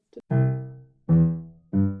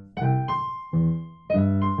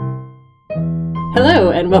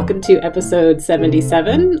Hello, and welcome to episode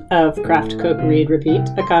 77 of Craft, Cook, Read, Repeat,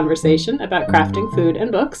 a conversation about crafting food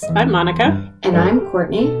and books. I'm Monica. And I'm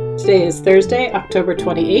Courtney. Today is Thursday, October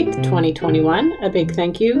 28th, 2021. A big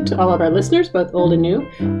thank you to all of our listeners, both old and new.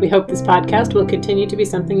 We hope this podcast will continue to be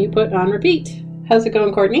something you put on repeat. How's it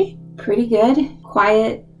going, Courtney? Pretty good.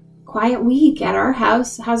 Quiet week at our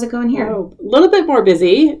house. How's it going here? Oh, a little bit more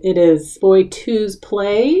busy. It is Boy 2's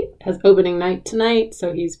play, has opening night tonight,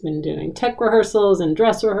 so he's been doing tech rehearsals and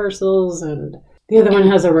dress rehearsals, and the other one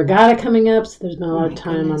has a regatta coming up, so there's not a lot of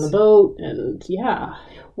time on the boat, and yeah.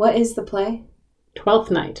 What is the play? Twelfth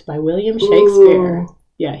Night by William Shakespeare. Ooh.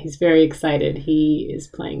 Yeah, he's very excited. He is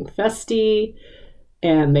playing Feste,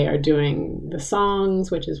 and they are doing the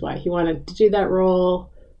songs, which is why he wanted to do that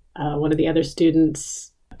role. One of the other students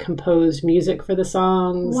composed music for the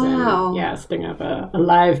songs. Wow. And, yeah, so they're going to have a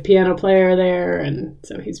live piano player there, and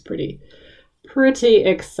so he's pretty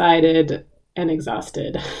excited and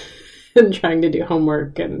exhausted and trying to do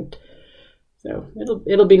homework, and so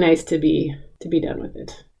it'll be nice to be done with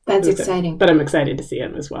it. That's exciting. But I'm excited to see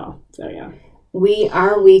him as well. So yeah.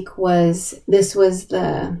 Our week was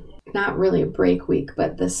the not really a break week,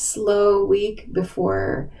 but the slow week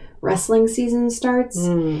before wrestling season starts.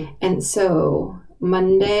 And so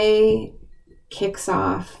Monday kicks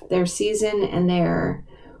off their season, and they're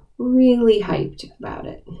really hyped about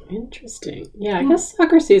it. Interesting. Yeah, I guess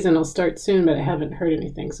soccer season will start soon, but I haven't heard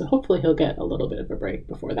anything. So hopefully he'll get a little bit of a break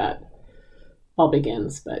before that all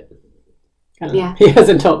begins. But I don't know. He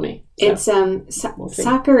hasn't told me. So it's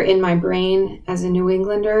soccer in my brain as a New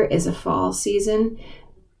Englander is a fall season,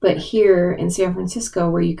 but here in San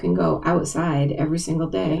Francisco, where you can go outside every single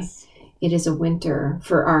day. Yes. It is a winter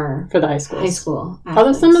for the high schools. High school athletes.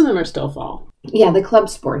 Although some of them are still fall. Yeah, the club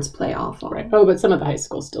sports play all fall. Right. Oh, but some of the high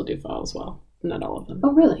schools still do fall as well. Not all of them.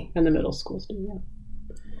 Oh, really? And the middle schools do,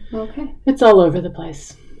 yeah. Okay. It's all over the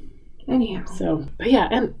place. Anyhow. So, but yeah,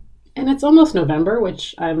 and it's almost November,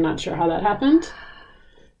 which I'm not sure how that happened.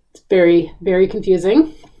 It's very, very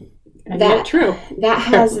confusing. And yet true. That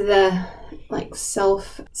has the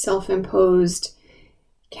self-imposed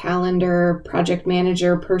calendar project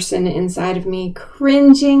manager person inside of me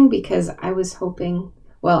cringing, because I was hoping,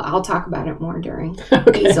 well, I'll talk about it more during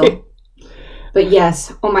Easel. But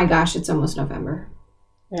yes, oh my gosh, it's almost November.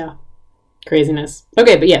 Yeah. Craziness.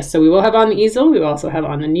 Okay, but yes, so we will have on the easel, we will also have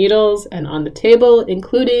on the needles and on the table,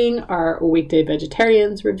 including our Weekday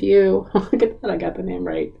Vegetarians review. Oh, look at that, I got the name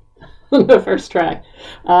right on the first try.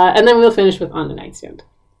 And then we'll finish with on the nightstand.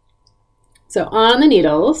 So on the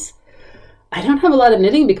needles, I don't have a lot of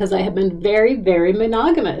knitting because I have been very, very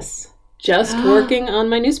monogamous. Just working on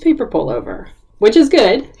my newspaper pullover, which is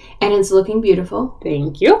good. And it's looking beautiful.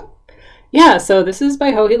 Thank you. Yeah, so this is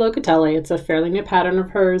by Joji Locatelli. It's a fairly new pattern of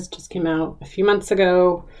hers. Just came out a few months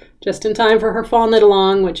ago, just in time for her fall knit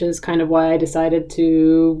along, which is kind of why I decided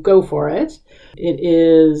to go for it. It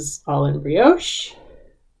is all in brioche,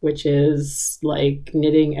 which is like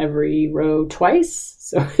knitting every row twice,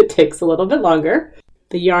 so it takes a little bit longer.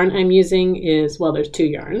 The yarn I'm using is, well, there's two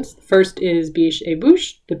yarns. The first is Biche et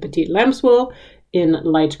Bouche, the Petite Lamb's Wool in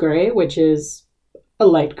light gray, which is a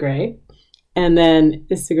light gray. And then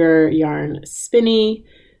Isager yarn Spinny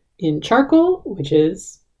in charcoal, which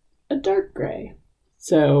is a dark gray.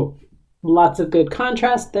 So lots of good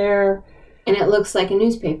contrast there. And it looks like a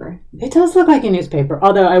newspaper. It does look like a newspaper,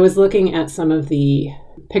 although I was looking at some of the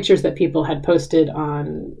pictures that people had posted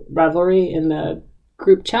on Ravelry in the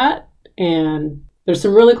group chat, and there's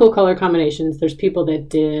some really cool color combinations. There's people that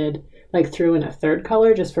did threw in a third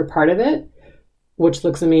color just for part of it, which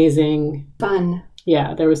looks amazing. Fun.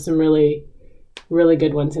 Yeah, there was some really, really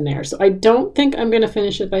good ones in there. So I don't think I'm going to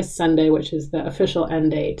finish it by Sunday, which is the official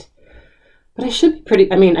end date. But I should be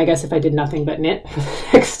pretty, I guess if I did nothing but knit for the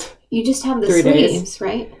next You just have the 3 sleeves, days.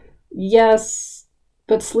 Right? Yes,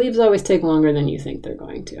 but sleeves always take longer than you think they're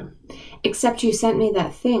going to. Except you sent me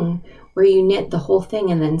that thing where you knit the whole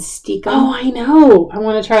thing and then steek them. Oh, I know. I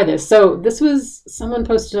want to try this. So this was someone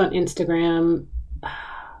posted on Instagram.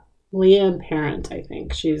 Leah Parent, I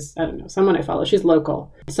think. She's, I don't know, someone I follow. She's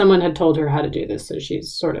local. Someone had told her how to do this, so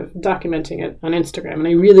she's sort of documenting it on Instagram, and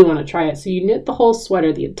I really want to try it. So you knit the whole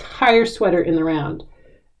sweater, the entire sweater in the round,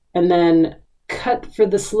 and then cut for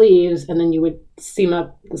the sleeves, and then you would seam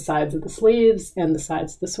up the sides of the sleeves and the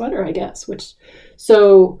sides of the sweater, I guess,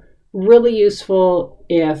 so really useful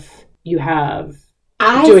if you have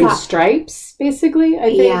stripes, basically,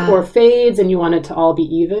 I think, or fades, and you want it to all be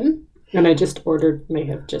even. And I may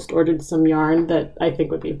have just ordered some yarn that I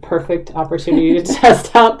think would be a perfect opportunity to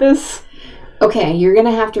test out this Okay, you're going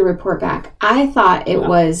to have to report back. I thought it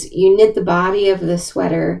was you knit the body of the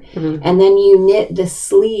sweater and then you knit the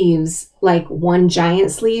sleeves, like one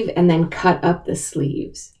giant sleeve, and then cut up the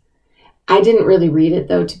sleeves. I didn't really read it,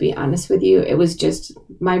 though, to be honest with you. It was just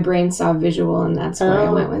my brain saw visual, and that's where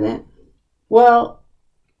I went with it. Well,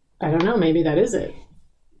 I don't know. Maybe that is it.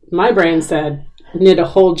 My brain said knit a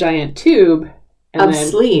whole giant tube. And of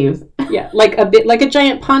sleeve. Yeah, like a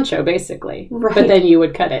giant poncho, basically. Right. But then you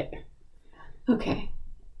would cut it. Okay.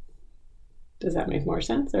 Does that make more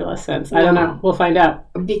sense or less sense? No. I don't know. We'll find out.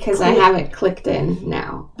 Because I have it clicked in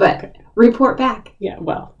now. But report back. Yeah,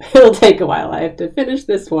 well, it'll take a while. I have to finish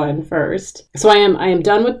this one first. So I am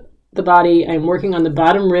done with the body. I'm working on the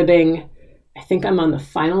bottom ribbing. I think I'm on the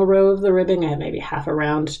final row of the ribbing. I have maybe half a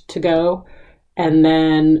round to go. And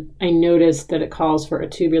then I noticed that it calls for a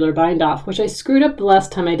tubular bind off, which I screwed up the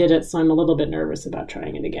last time I did it, so I'm a little bit nervous about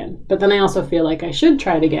trying it again. But then I also feel like I should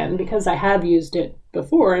try it again because I have used it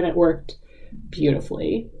before and it worked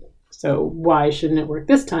beautifully. So why shouldn't it work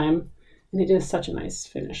this time? And it is such a nice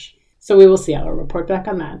finish. So we will see. I'll report back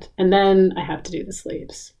on that. And then I have to do the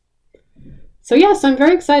sleeves. So yes, I'm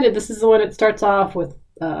very excited. This is the one that starts off with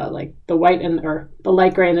like the white or the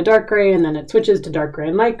light gray and the dark gray, and then it switches to dark gray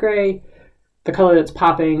and light gray. The color that's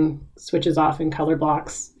popping switches off in color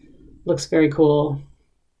blocks. Looks very cool.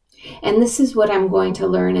 And this is what I'm going to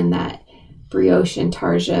learn in that brioche and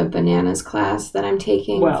Tarja bananas class that I'm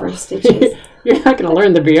taking for stitches. You're not going to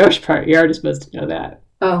learn the brioche part. You're already supposed to know that.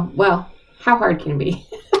 Oh, well, how hard can it be?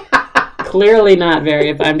 Clearly not very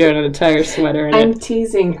if I'm doing an entire sweater in I'm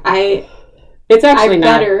teasing. It's actually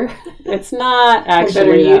not. Better. It's not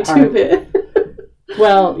actually I better YouTube it.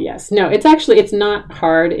 Well, yes. No, it's not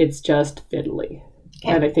hard. It's just fiddly.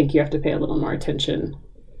 Okay. And I think you have to pay a little more attention.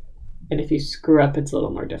 And if you screw up, it's a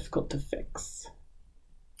little more difficult to fix.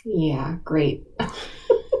 Yeah, great.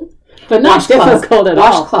 But not difficult at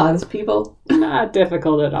all. Washcloths, people. Not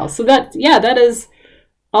difficult at all. So that is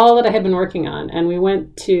all that I have been working on. And we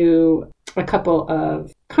went to a couple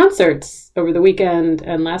of concerts over the weekend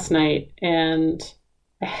and last night, and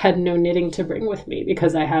I had no knitting to bring with me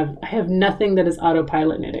because I have nothing that is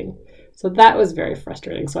autopilot knitting. So that was very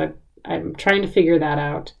frustrating. So I'm trying to figure that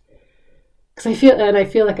out. Because I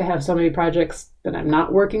feel like I have so many projects that I'm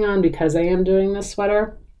not working on because I am doing this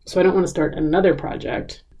sweater. So I don't want to start another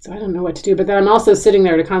project. So I don't know what to do. But then I'm also sitting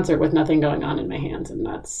there at a concert with nothing going on in my hands, and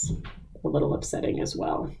that's a little upsetting as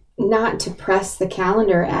well. Not to press the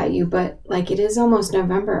calendar at you, but like it is almost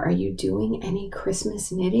November. Are you doing any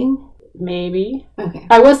Christmas knitting? Maybe. Okay.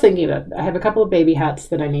 I was thinking that I have a couple of baby hats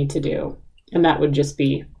that I need to do, and that would just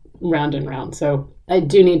be round and round. So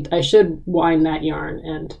I should wind that yarn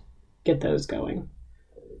and get those going.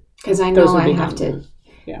 Because I know I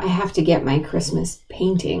have to get my Christmas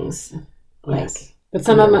paintings. Yes. But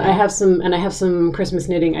some of them, I have some Christmas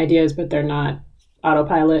knitting ideas, but they're not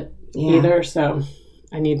autopilot either. So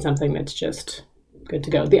I need something that's just good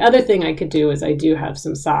to go. The other thing I could do is I do have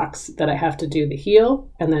some socks that I have to do the heel,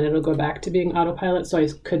 and then it'll go back to being autopilot. So I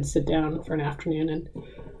could sit down for an afternoon and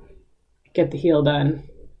get the heel done,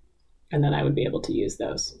 and then I would be able to use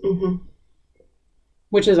those. Mm-hmm.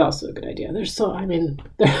 Which is also a good idea.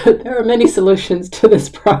 There are many solutions to this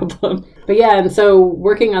problem. But yeah, and so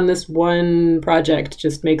working on this one project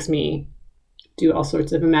just makes me do all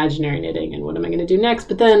sorts of imaginary knitting and what am I going to do next?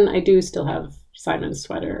 But then I do still have Simon's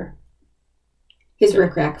sweater. His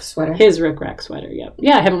Rick Rack sweater. Yep.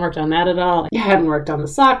 Yeah, I haven't worked on that at all. I haven't worked on the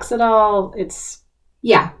socks at all. It's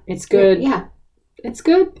good. Yeah. It's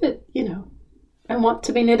good, but, I want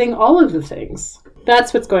to be knitting all of the things.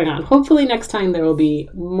 That's what's going on. Hopefully next time there will be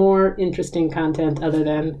more interesting content other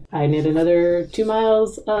than I knit another 2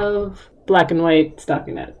 miles of black and white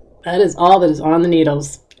stockinette. That is all that is on the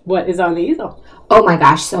needles. What is on the easel? Oh my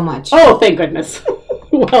gosh, so much. Oh, thank goodness.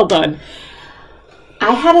 Well done.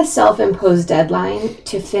 I had a self-imposed deadline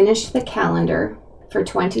to finish the calendar for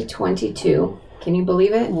 2022. Can you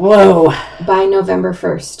believe it? Whoa. By November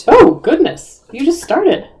 1st. Oh, goodness. You just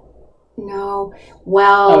started. No.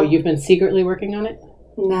 Well. Oh, you've been secretly working on it?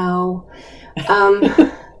 No.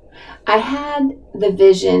 I had the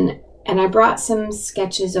vision, and I brought some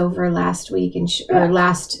sketches over last week, or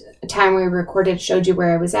last time we recorded, showed you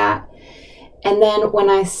where I was at. And then when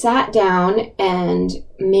I sat down and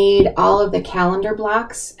made all of the calendar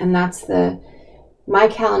blocks, and my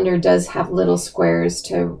calendar does have little squares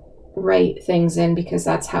to write things in because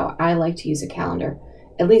that's how I like to use a calendar,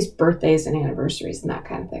 at least birthdays and anniversaries and that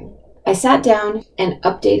kind of thing. I sat down and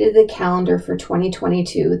updated the calendar for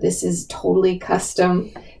 2022. This is totally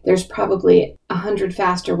custom. There's probably 100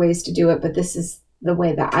 faster ways to do it, but this is the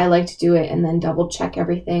way that I like to do it and then double check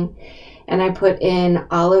everything. And I put in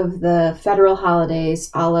all of the federal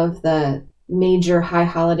holidays, all of the major high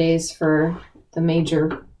holidays for the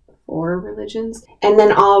major 4 religions, and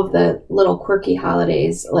then all of the little quirky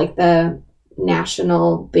holidays like the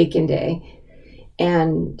National Bacon Day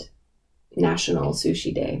and National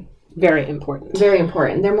Sushi Day. Very important. Very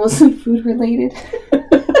important. They're mostly food related.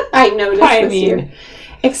 I noticed this year.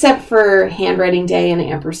 Except for Handwriting Day and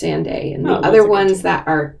Ampersand Day. And the other ones that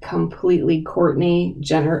are completely not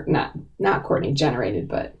Courtney generated,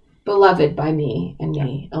 but beloved by me and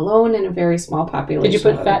me alone in a very small population. Did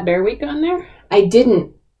you put Fat Bear Week on there? I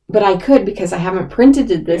didn't, but I could because I haven't printed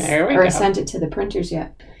this or sent it to the printers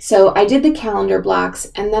yet. So I did the calendar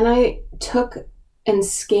blocks, and then I took and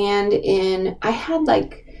scanned in. I had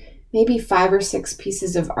like maybe 5 or 6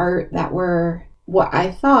 pieces of art that were what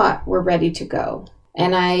I thought were ready to go.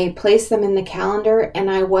 And I placed them in the calendar, and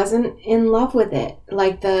I wasn't in love with it.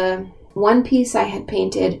 Like the one piece I had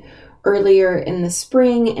painted earlier in the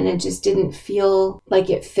spring, and it just didn't feel like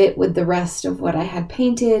it fit with the rest of what I had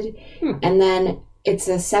painted. And then it's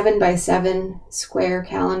a 7x7 square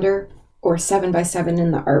calendar, or 7x7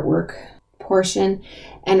 in the artwork portion.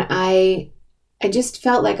 And I just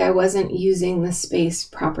felt like I wasn't using the space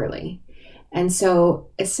properly. And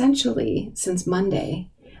so essentially, since Monday,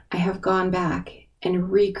 I have gone back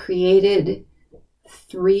and recreated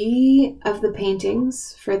 3 of the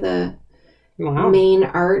paintings for the main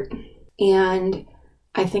art. And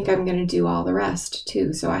I think I'm going to do all the rest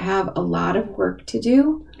too. So I have a lot of work to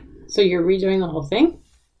do. So you're redoing the whole thing?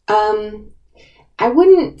 I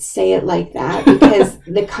wouldn't say it like that because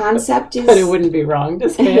the concept is... But it wouldn't be wrong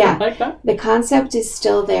to say it like that? The concept is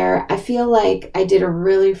still there. I feel like I did a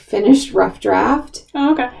really finished rough draft.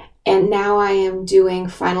 Oh, okay. And now I am doing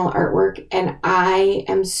final artwork, and I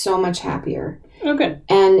am so much happier. Oh, good.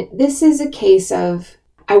 And this is a case of,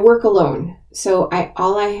 I work alone. So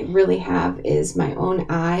all I really have is my own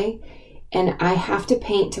eye, and I have to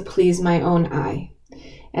paint to please my own eye.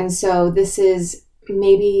 And so this is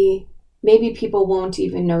maybe people won't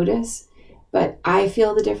even notice, but I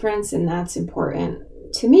feel the difference, and that's important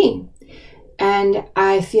to me. And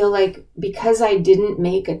I feel like because I didn't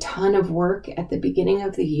make a ton of work at the beginning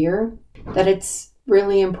of the year, that it's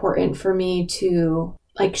really important for me to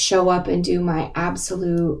like show up and do my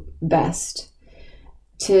absolute best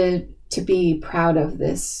to be proud of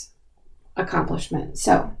this accomplishment.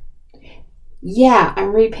 So yeah,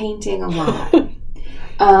 I'm repainting a lot.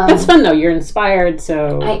 That's fun though. You're inspired,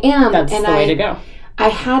 so I am. That's the way to go. I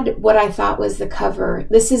had what I thought was the cover.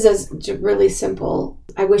 This is really simple.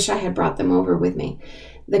 I wish I had brought them over with me.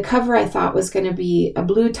 The cover I thought was going to be a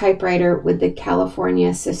blue typewriter with the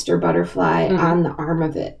California sister butterfly on the arm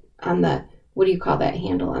of it. On the, what do you call that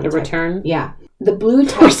handle? On the return? Yeah. The blue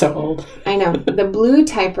We're so old. I know. The blue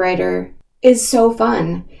typewriter is so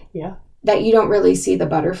fun. Yeah. That you don't really see the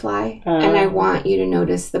butterfly. And I want you to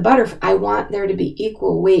notice the butterfly. I want there to be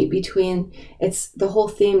equal weight between, the whole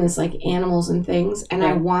theme is like animals and things. And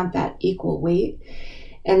I want that equal weight.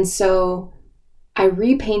 And so I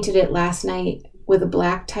repainted it last night with a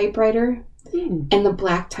black typewriter. And the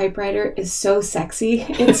black typewriter is so sexy.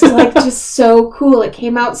 It's like just so cool. It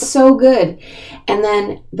came out so good. And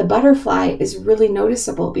then the butterfly is really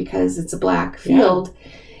noticeable because it's a black field.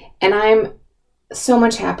 And I'm so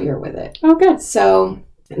much happier with it. Oh, good. So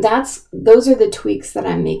those are the tweaks that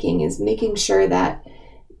I'm making, is making sure that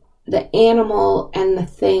the animal and the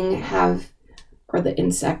thing or the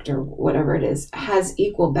insect or whatever it is, has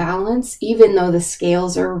equal balance, even though the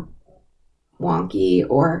scales are wonky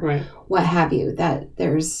or what have you, that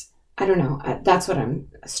there's, I don't know, that's what I'm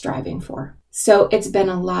striving for. So it's been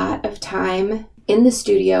a lot of time in the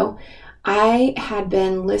studio. I had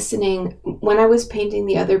been listening when I was painting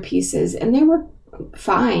the other pieces, and they were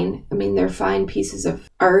fine. I mean, they're fine pieces of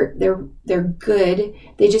art. They're good.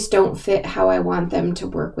 They just don't fit how I want them to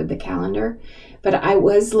work with the calendar. But I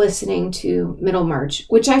was listening to Middlemarch,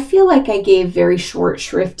 which I feel like I gave very short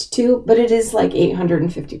shrift to, but it is like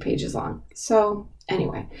 850 pages long. So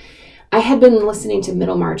anyway, I had been listening to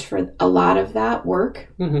Middlemarch for a lot of that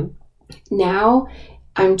work. Now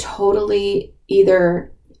I'm totally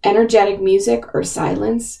either energetic music or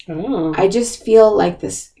silence. I just feel like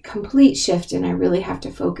this complete shift, and I really have to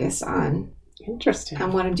focus on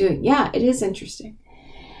what I'm doing. Yeah, it is interesting.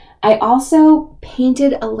 I also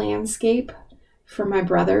painted a landscape for my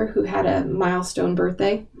brother who had a milestone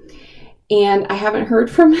birthday, and I haven't heard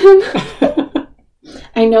from him.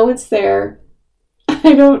 I know it's there.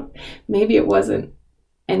 Maybe it wasn't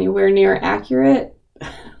anywhere near accurate.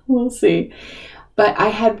 We'll see. But I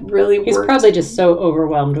had really He's probably just so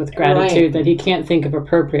overwhelmed with gratitude that he can't think of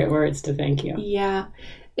appropriate words to thank you. Yeah.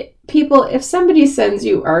 People, if somebody sends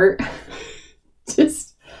you art,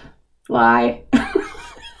 just lie.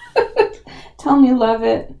 Tell me you love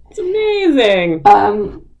it. It's amazing.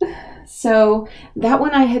 So that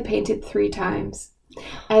one I had painted 3 times.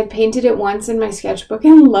 I had painted it once in my sketchbook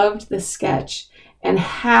and loved the sketch and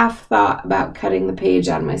half thought about cutting the page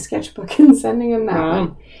on my sketchbook and sending him that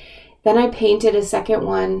one. Then I painted a second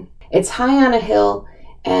one. It's high on a hill,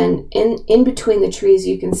 and in between the trees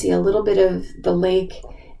you can see a little bit of the lake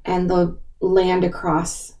and the land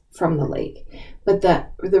across from the lake. But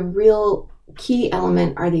the real key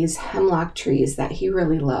element are these hemlock trees that he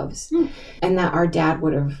really loves and that our dad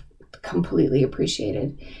would have completely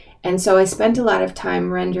appreciated. And so I spent a lot of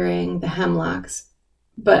time rendering the hemlocks,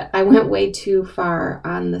 but I went way too far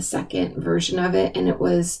on the second version of it, and it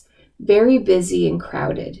was very busy and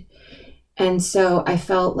crowded. And so I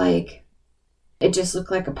felt like it just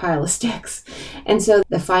looked like a pile of sticks. And so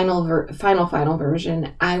the final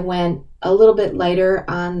version, I went a little bit lighter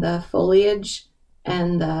on the foliage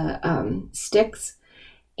and the sticks.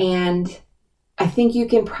 And I think you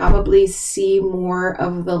can probably see more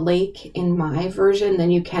of the lake in my version than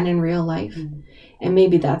you can in real life. And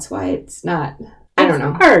maybe that's why it's not, I don't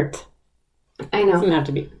know. Art. I know. It doesn't have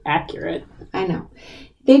to be accurate. I know.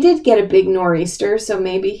 They did get a big nor'easter, so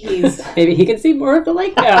maybe he's... maybe he can see more of the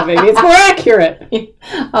lake now. Maybe it's more accurate.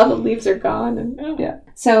 All the leaves are gone. And, yeah.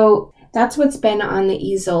 So that's what's been on the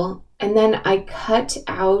easel. And then I cut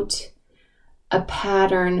out a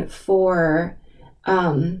pattern for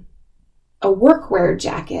a workwear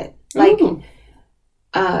jacket. Like,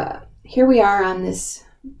 here we are on this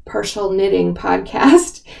partial knitting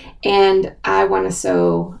podcast, and I want to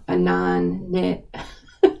sew a non-knit...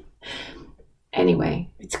 Anyway.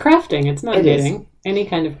 It's crafting. It's not knitting. Any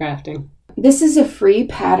kind of crafting. This is a free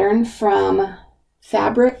pattern from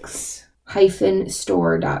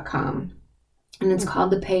fabrics-store.com. And it's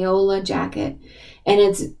called the Paola jacket. And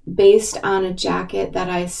it's based on a jacket that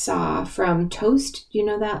I saw from Toast. You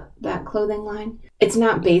know that clothing line? It's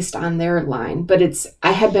not based on their line, but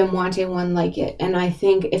I had been wanting one like it. And I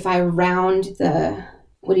think if I round the,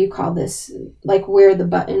 what do you call this? Like where the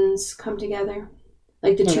buttons come together?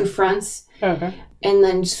 Like the two fronts. Okay. And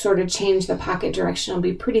then sort of change the pocket direction. It'll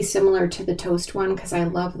be pretty similar to the Toast one because I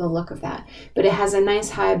love the look of that. But it has a nice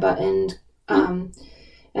high buttoned, and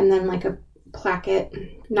then like a placket,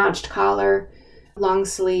 notched collar, long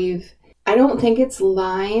sleeve. I don't think it's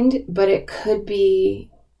lined, but it could be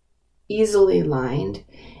easily lined.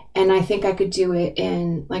 And I think I could do it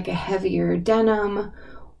in like a heavier denim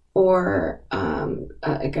or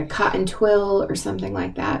like a cotton twill or something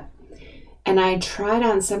like that. And I tried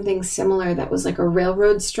on something similar that was like a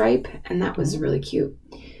railroad stripe, and that was really cute.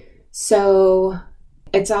 So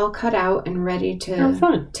it's all cut out and ready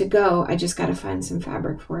to go. I just got to find some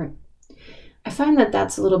fabric for it. I find that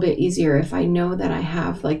that's a little bit easier if I know that I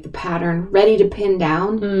have like the pattern ready to pin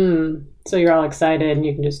down. So you're all excited and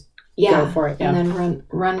you can just go for it. Yeah, and then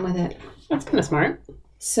run with it. That's kind of smart.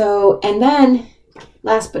 So, and then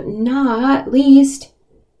last but not least,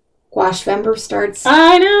 Gouachevember starts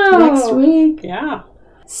next week. Yeah.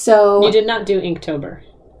 So you did not do Inktober.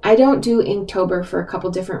 I don't do Inktober for a couple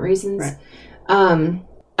different reasons. Right.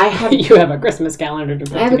 I have you have a Christmas calendar to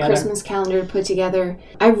put together. I have a Christmas calendar to put together.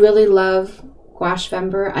 I really love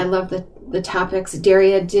Gouachevember. I love the topics.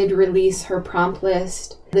 Daria did release her prompt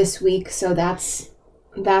list this week, so that's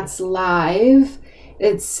live.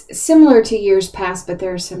 It's similar to years past, but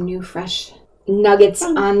there are some new fresh nuggets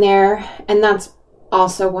on there, and that's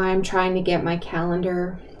also why I'm trying to get my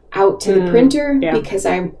calendar out to the printer because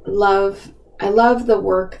I love the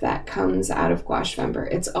work that comes out of Gouachevember.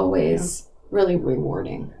 It's always really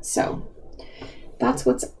rewarding. So that's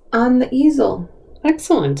what's on the easel.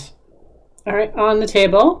 Excellent. All right, on the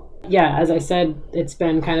table. Yeah, as I said, it's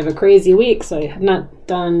been kind of a crazy week, so I have not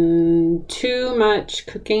done too much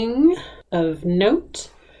cooking of note.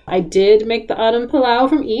 I did make the autumn pilau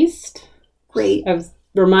from East. Great. I was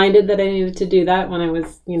reminded that I needed to do that when I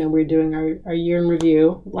was, we were doing our year in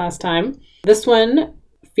review last time. This one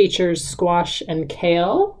features squash and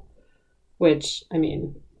kale, which,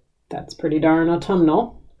 that's pretty darn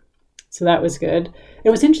autumnal. So that was good. It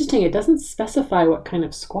was interesting. It doesn't specify what kind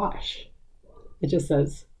of squash. It just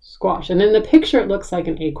says squash. And in the picture, it looks like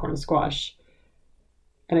an acorn squash.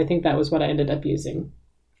 And I think that was what I ended up using.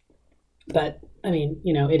 But,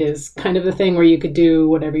 it is kind of the thing where you could do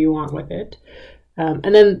whatever you want with it.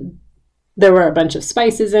 And then there were a bunch of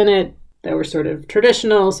spices in it that were sort of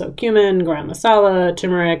traditional. So cumin, garam masala,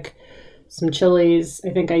 turmeric, some chilies.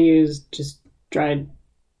 I think I used just dried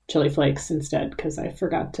chili flakes instead because I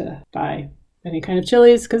forgot to buy any kind of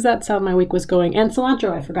chilies because that's how my week was going. And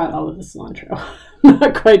cilantro, I forgot all of the cilantro.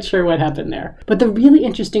 Not quite sure what happened there. But the really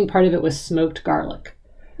interesting part of it was smoked garlic,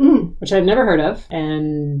 which I've never heard of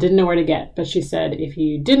and didn't know where to get. But she said if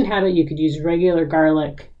you didn't have it, you could use regular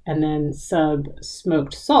garlic and then sub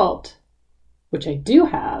smoked salt, which I do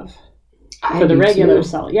have for the regular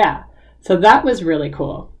salt. Yeah. So that was really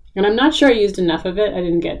cool. And I'm not sure I used enough of it. I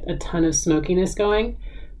didn't get a ton of smokiness going,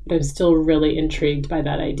 but I'm still really intrigued by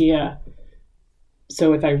that idea.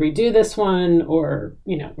 So if I redo this one or,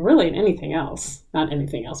 really anything else, not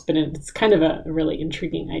anything else, but it's kind of a really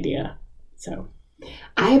intriguing idea. So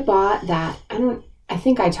I bought that. I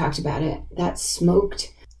think I talked about it. That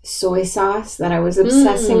smoked soy sauce that I was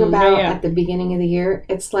obsessing about at the beginning of the year.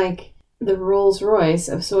 It's like the Rolls Royce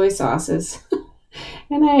of soy sauces.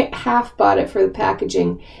 And I half bought it for the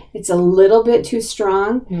packaging. It's a little bit too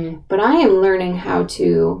strong, but I am learning how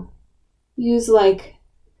to use like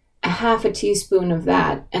a half a teaspoon of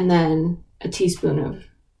that and then a teaspoon of,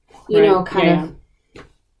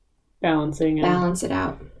 balancing it. Balance it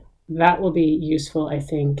out. That will be useful, I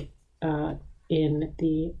think, in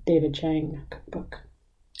the David Chang cookbook.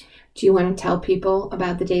 Do you want to tell people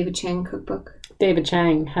about the David Chang cookbook? David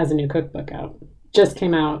Chang has a new cookbook out. Just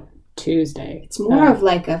came out Tuesday. It's more of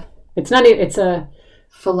like a... It's a...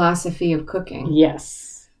 philosophy of cooking.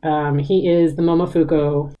 Yes. He is the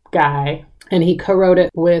Momofuku guy, and he co-wrote it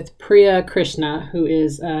with Priya Krishna, who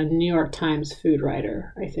is a New York Times food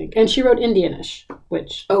writer, I think. And she wrote Indianish,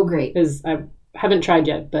 which... Oh, great. I haven't tried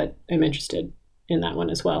yet, but I'm interested in that one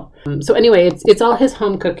as well. So anyway, it's all his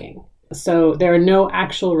home cooking. So there are no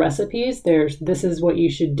actual recipes. This is what you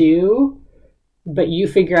should do, but you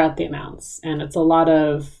figure out the amounts. And it's a lot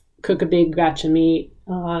of cook a big batch of meat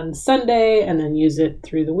on Sunday and then use it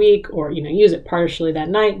through the week, or, use it partially that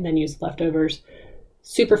night and then use leftovers.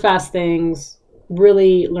 Super fast things,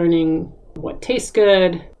 really learning what tastes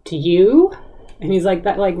good to you. And he's like,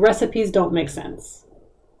 that, like, recipes don't make sense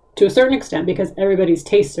to a certain extent because everybody's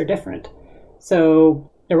tastes are different.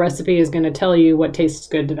 So the recipe is going to tell you what tastes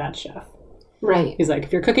good to that chef. Right. He's like,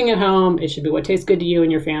 if you're cooking at home, it should be what tastes good to you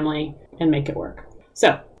and your family and make it work.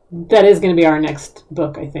 So that is going to be our next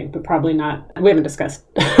book, I think, but probably not. We haven't discussed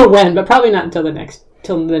when, but probably not until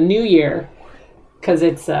the new year, because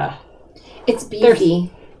it's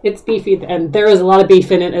beefy. It's beefy, and there is a lot of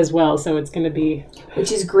beef in it as well, so it's going to be...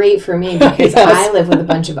 Which is great for me, because yes. I live with a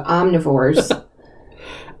bunch of omnivores.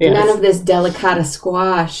 Yes. None of this delicata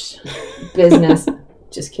squash business.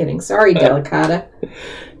 Just kidding. Sorry, delicata.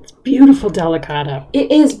 It's beautiful delicata.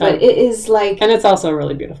 It is, but it is like... And it's also a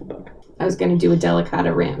really beautiful book. I was going to do a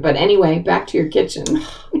delicata rant, but anyway, back to your kitchen.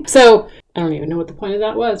 So, I don't even know what the point of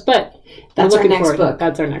that was, but that's our next book.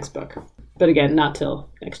 That's our next book. But again, not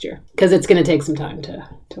till next year, because it's going to take some time to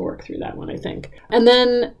work through that one, I think. And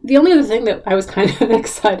then the only other thing that I was kind of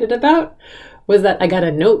excited about was that I got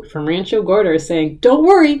a note from Rancho Gordo saying, don't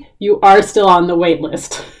worry, you are still on the wait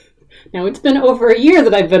list. Now, it's been over a year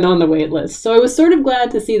that I've been on the wait list, so I was sort of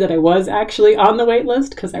glad to see that I was actually on the wait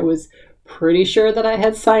list, because I was pretty sure that I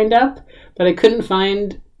had signed up, but I couldn't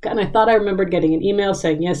find, and I thought I remembered getting an email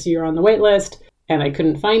saying, yes, you're on the wait list, and I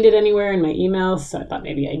couldn't find it anywhere in my email, so I thought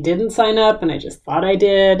maybe I didn't sign up, and I just thought I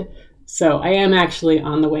did. So I am actually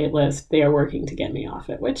on the wait list. They are working to get me off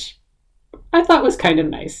it, which I thought was kind of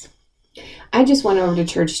nice. I just went over to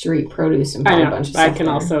Church Street Produce and bought a bunch of stuff. I can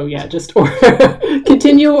also, just order,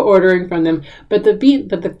 continue ordering from them. But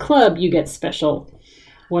the club, you get special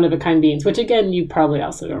one-of-a-kind beans, which, again, you probably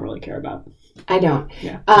also don't really care about. I don't.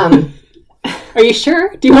 Yeah. Are you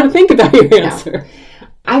sure? Do you want to think about your answer? No.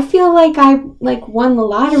 I feel like I won the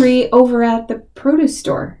lottery over at the produce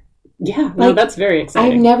store. Yeah, no, that's very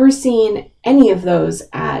exciting. I've never seen any of those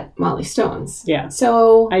at Molly Stone's. Yeah.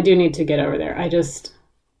 So I do need to get over there. I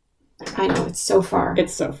know, it's so far.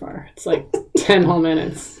 It's so far. It's like 10 whole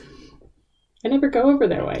minutes. I never go over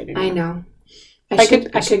there anymore. I know.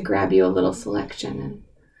 I should grab you a little selection.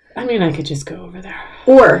 I could just go over there.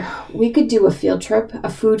 Or we could do a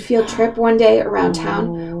food field trip one day around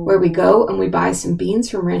town where we go and we buy some beans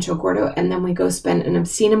from Rancho Gordo and then we go spend an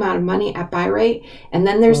obscene amount of money at Buy Rite. And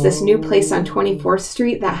then there's this new place on 24th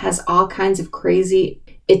Street that has all kinds of crazy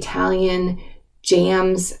Italian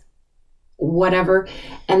jams, whatever.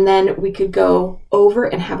 And then we could go over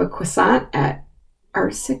and have a croissant at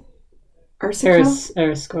Arisco,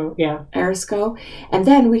 yeah. Arisco. And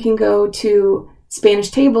then we can go to Spanish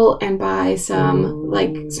Table and buy some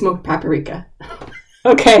smoked paprika.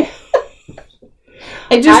 Okay.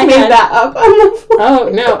 I just made that up on the fly. Oh,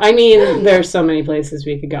 no. There's so many places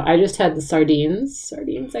we could go. I just had the sardines,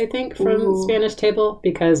 I think, from Spanish Table,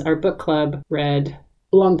 because our book club read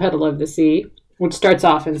Long Petal of the Sea, which starts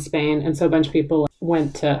off in Spain. And so a bunch of people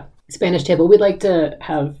went to Spanish Table. We'd like to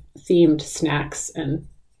have themed snacks and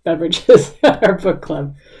beverages at our book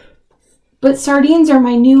club. But sardines are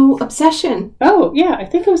my new obsession. Oh, yeah. I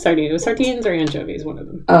think it was sardines. It was sardines or anchovies, one of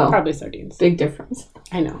them. Oh. Probably sardines. Big difference.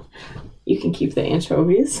 I know. You can keep the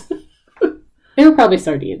anchovies. They were probably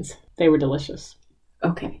sardines. They were delicious.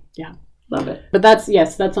 Okay. Yeah. Love it. But that's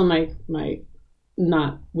on my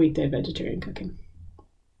not weekday vegetarian cooking.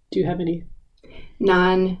 Do you have any?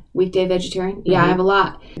 Non-weekday vegetarian? Yeah, I have a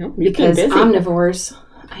lot. Because omnivores.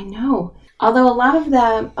 I know. Although a lot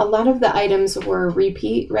of the items were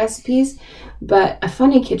repeat recipes, but a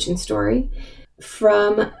funny kitchen story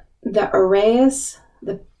from the Arraias,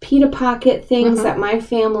 the pita pocket things that my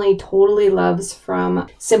family totally loves from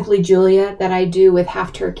Simply Julia that I do with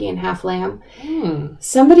half turkey and half lamb.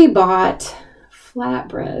 Somebody bought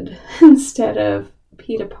flatbread instead of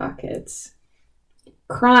pita pockets.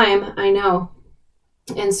 Crime, I know.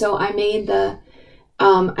 And so I made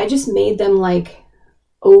I just made them like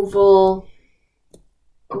oval,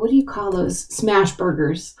 what do you call those? Smash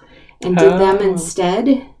burgers. And did them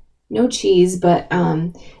instead. No cheese, but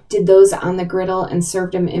did those on the griddle and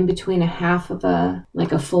served them in between a half of a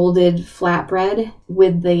folded flatbread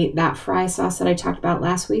with that fry sauce that I talked about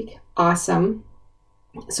last week. Awesome.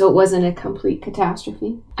 So it wasn't a complete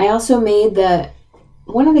catastrophe. I also made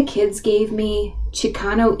one of the kids gave me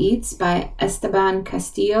Chicano Eats by Esteban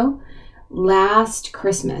Castillo last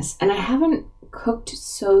Christmas. And I haven't cooked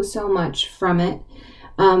so much from it.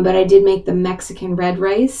 But I did make the Mexican red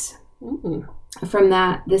rice from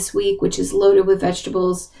that this week, which is loaded with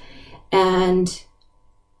vegetables and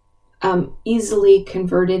easily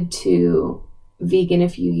converted to vegan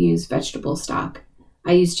if you use vegetable stock.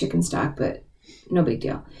 I use chicken stock, but no big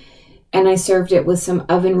deal. And I served it with some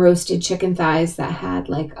oven roasted chicken thighs that had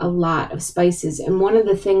like a lot of spices. And one of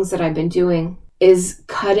the things that I've been doing is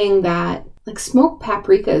cutting that, like smoked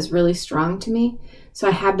paprika is really strong to me. So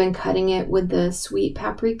I have been cutting it with the sweet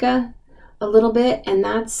paprika a little bit, and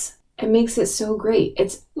it makes it so great.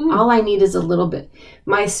 It's all I need is a little bit.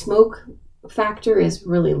 My smoke factor is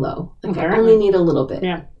really low. Like I only need a little bit.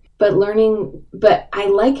 Yeah. But I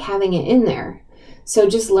like having it in there. So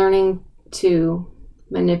just learning to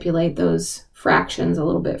manipulate those fractions a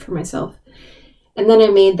little bit for myself. And then I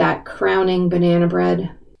made that crowning banana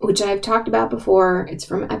bread, which I've talked about before. It's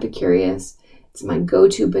from Epicurious. It's my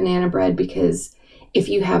go-to banana bread because if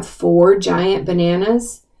you have 4 giant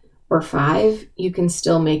bananas or 5, you can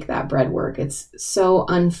still make that bread work. It's so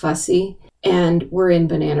unfussy, and we're in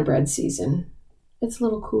banana bread season. It's a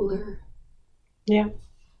little cooler. Yeah.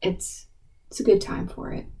 It's a good time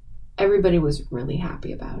for it. Everybody was really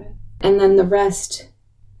happy about it. And then the rest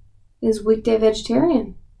is weekday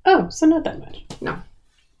vegetarian. Oh, so not that much. No.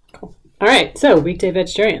 Cool. All right, so Weekday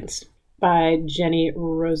Vegetarians by Jenny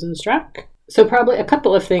Rosenstruck. So probably a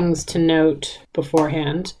couple of things to note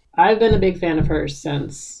beforehand. I've been a big fan of hers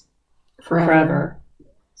since forever.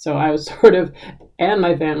 So I was and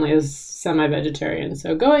my family is semi-vegetarian.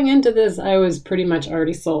 So going into this, I was pretty much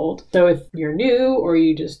already sold. So if you're new or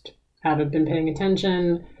you just haven't been paying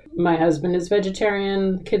attention, my husband is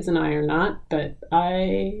vegetarian. The kids and I are not, but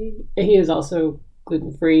he is also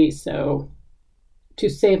gluten-free. So to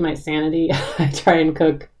save my sanity, I try and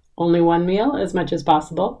cook only one meal as much as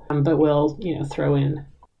possible, but we'll, throw in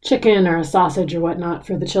chicken or a sausage or whatnot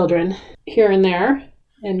for the children here and there.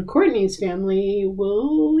 And Courtney's family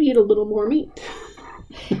will eat a little more meat.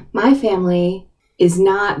 My family is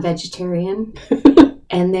not vegetarian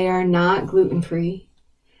and they are not gluten-free.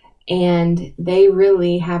 And they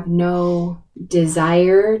really have no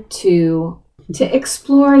desire to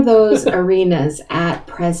explore those arenas at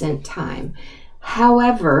present time.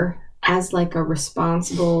 However, as like a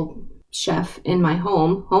responsible chef in my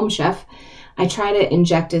home chef, I try to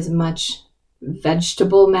inject as much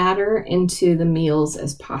vegetable matter into the meals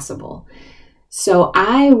as possible. So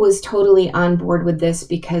I was totally on board with this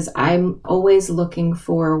because I'm always looking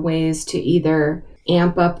for ways to either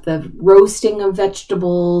amp up the roasting of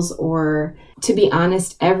vegetables, or to be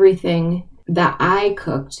honest, everything that I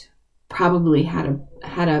cooked probably had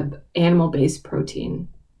a animal-based protein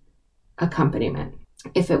accompaniment.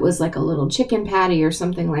 If it was like a little chicken patty or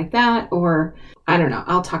something like that, or I don't know,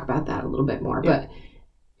 I'll talk about that a little bit more, but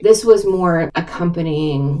this was more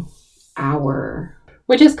accompanying our...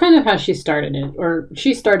 Which is kind of how she started it, or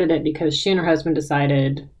she started it because she and her husband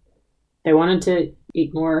decided they wanted to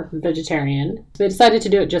eat more vegetarian. So they decided to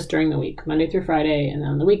do it just during the week, Monday through Friday, and then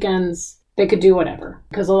on the weekends they could do whatever.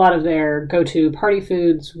 Because a lot of their go-to party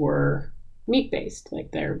foods were meat-based.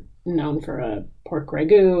 Like they're known for a pork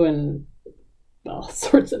ragu and all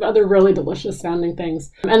sorts of other really delicious sounding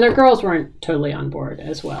things. And their girls weren't totally on board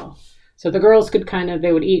as well. So the girls could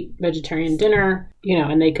they would eat vegetarian dinner,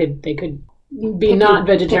 and they could be not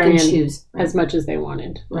vegetarian choose, right? As much as they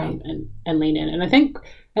wanted, right? And lean in. And I think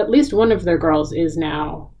at least one of their girls is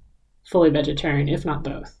now fully vegetarian, if not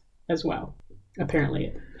both, as well.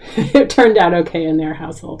 Apparently, it turned out okay in their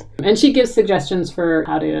household. And she gives suggestions for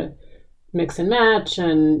how to mix and match.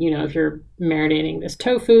 And, if you're marinating this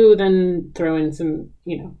tofu, then throw in some,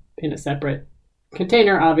 in a separate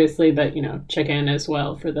container, obviously, but, chicken as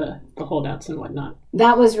well for the holdouts and whatnot.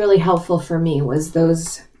 That was really helpful for me, was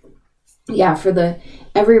those,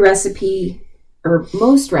 every recipe or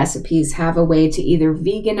most recipes have a way to either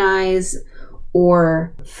veganize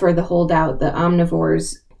or for the holdout, the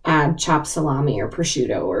omnivores, add chopped salami or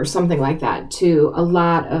prosciutto or something like that to a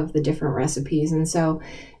lot of the different recipes. And so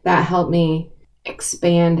that helped me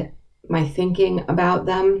expand my thinking about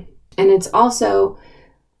them. And it's also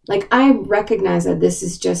like, I recognize that this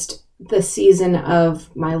is just the season of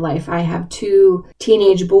my life. I have 2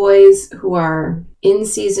 teenage boys who are in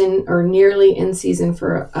season or nearly in season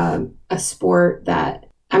for a sport that,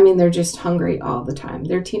 they're just hungry all the time.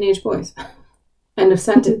 They're teenage boys. End of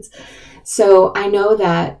sentence. So I know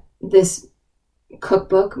that this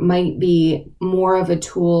cookbook might be more of a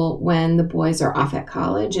tool when the boys are off at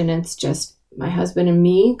college and it's just my husband and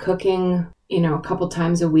me cooking, a couple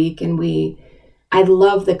times a week. And I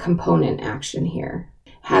love the component action here.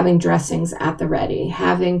 Having dressings at the ready,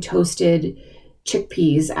 having toasted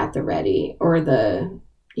chickpeas at the ready, or the,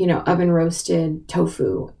 oven roasted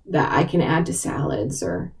tofu that I can add to salads,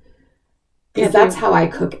 or because that's how I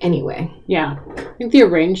cook anyway. Yeah. I think the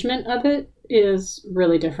arrangement of it is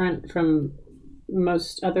really different from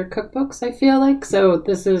most other cookbooks, I feel like. So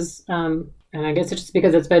this is, and I guess it's just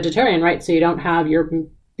because it's vegetarian, right? So you don't have your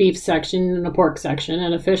beef section and a pork section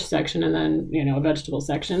and a fish section and then, a vegetable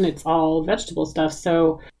section. It's all vegetable stuff.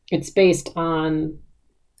 So it's based on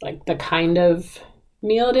like the kind of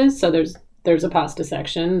meal it is. So there's a pasta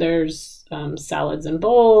section, there's salads and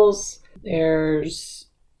bowls, there's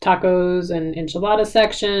tacos and enchilada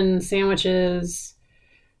section, sandwiches,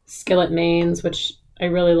 skillet mains, which I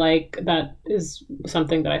really like. That is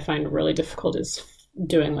something that I find really difficult, is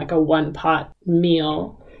doing like a one pot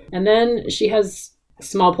meal. And then she has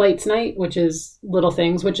small plates night, which is little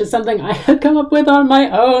things, which is something I had come up with on my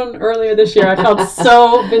own earlier this year. I felt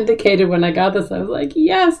so vindicated when I got this. I was like,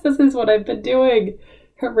 yes, this is what I've been doing.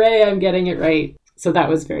 Hooray, I'm getting it right. So that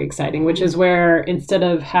was very exciting, which is where instead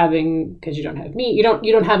of having, because you don't have meat, you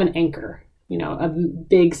don't have an anchor, a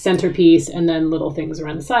big centerpiece and then little things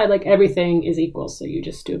around the side. Like everything is equal. So you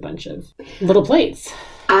just do a bunch of little plates.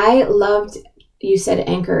 I loved, you said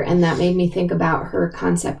anchor, and that made me think about her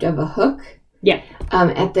concept of a hook. Yeah.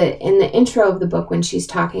 In the intro of the book, when she's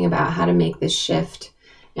talking about how to make this shift,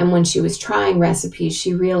 and when she was trying recipes,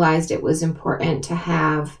 she realized it was important to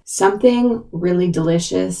have something really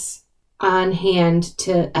delicious on hand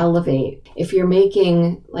to elevate. If you're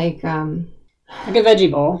making like a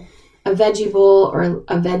veggie bowl, or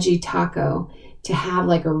a veggie taco, to have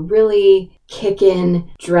like a really kick-in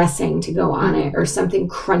dressing to go on it, or something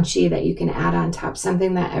crunchy that you can add on top,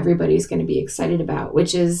 something that everybody's going to be excited about,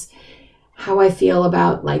 which is how I feel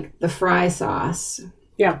about like the fry sauce.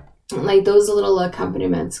 Yeah. Like those little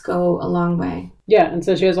accompaniments go a long way. Yeah, and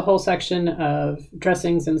so she has a whole section of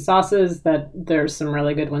dressings and sauces that there's some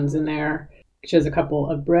really good ones in there. She has a couple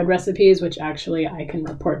of bread recipes, which actually I can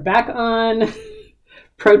report back on.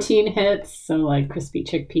 Protein hits, so like crispy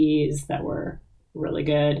chickpeas that were really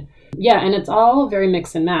good. Yeah, and it's all very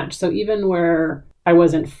mix and match. So even where I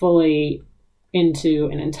wasn't fully into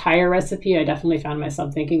an entire recipe, I definitely found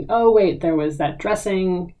myself thinking, oh wait, there was that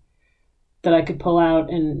dressing that I could pull out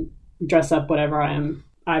and dress up whatever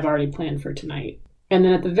I've already planned for tonight. And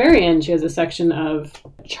then at the very end, she has a section of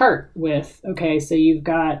chart with, okay, so you've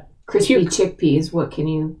got crispy chickpeas. What can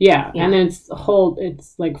you? Yeah, and then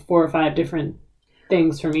it's like 4 or 5 different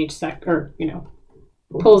things from each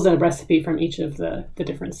pulls a recipe from each of the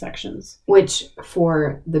different sections. Which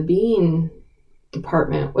for the bean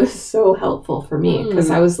department was so helpful for me, because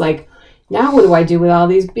I was like, now what do I do with all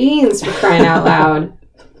these beans, for crying out loud?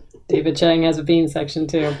 David Chang has a bean section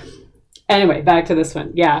too. Anyway, back to this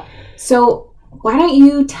one. Yeah. So why don't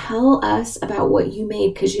you tell us about what you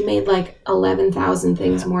made? Because you made like 11,000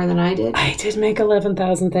 things more than I did. I did make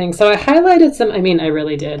 11,000 things. So I highlighted some. I mean, I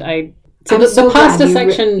really did. The pasta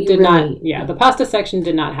section did not. Yeah, the pasta section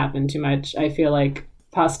did not happen too much. I feel like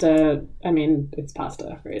pasta. I mean, it's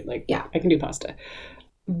pasta, right? Like, yeah, I can do pasta.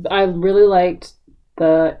 I really liked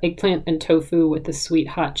the eggplant and tofu with the sweet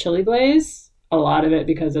hot chili glaze. A lot of it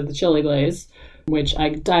because of the chili glaze. which I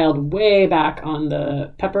dialed way back on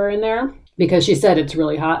the pepper in there because she said it's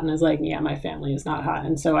really hot. And I was like, yeah, my family is not hot.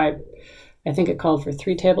 And so I think it called for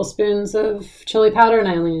 3 tablespoons of chili powder, and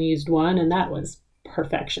I only used 1, and that was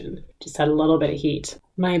perfection. Just had a little bit of heat.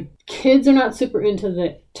 My kids are not super into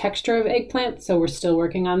the texture of eggplant, so we're still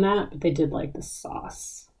working on that, but they did like the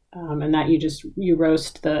sauce. And that you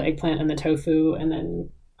roast the eggplant and the tofu and then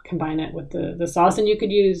combine it with the sauce, and you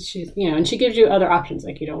could use, and she gives you other options.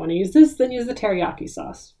 Like, you don't want to use this, then use the teriyaki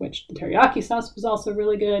sauce, which the teriyaki sauce was also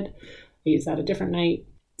really good. I used that a different night.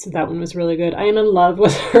 So that one was really good. I am in love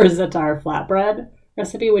with her za'atar flatbread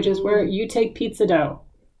recipe, which is where you take pizza dough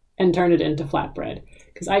and turn it into flatbread.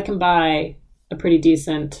 Because I can buy a pretty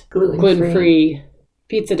decent gluten-free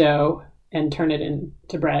pizza dough and turn it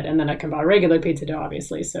into bread. And then I can buy regular pizza dough,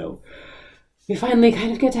 obviously. So we finally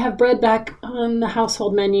kind of get to have bread back on the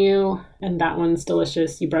household menu. And that one's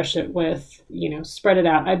delicious. You brush it with, spread it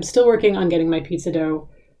out. I'm still working on getting my pizza dough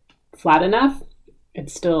flat enough.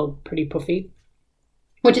 It's still pretty puffy,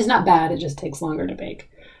 which is not bad. It just takes longer to bake.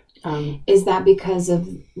 Is that because of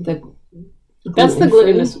the That's the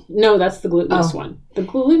glutinous. No, that's the glutinous one. The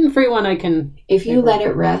gluten-free one I can... If you let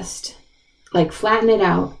it rest, like flatten it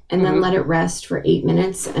out and then let it rest for 8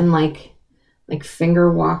 minutes and like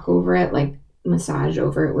finger walk over it, like massage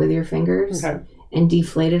over it with your fingers and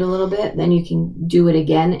deflate it a little bit, then you can do it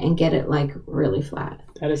again and get it like really flat.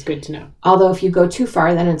 That is good to know. Although if you go too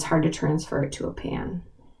far, then it's hard to transfer it to a pan.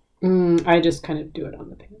 I just kind of do it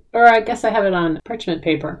on the pan. Or I guess I have it on parchment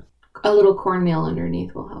paper. A little cornmeal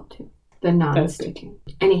underneath will help too. The non-sticking.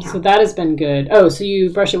 Anyhow. So that has been good. Oh, so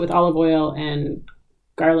you brush it with olive oil and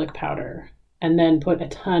garlic powder and then put a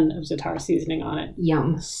ton of za'atar seasoning on it.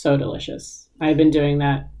 Yum. So delicious. I've been doing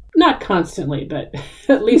that, not constantly, but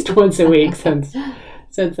at least once a week since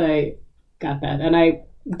I got that. And I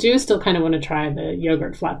do still kind of want to try the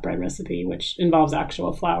yogurt flatbread recipe, which involves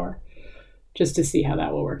actual flour, just to see how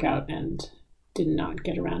that will work out. And did not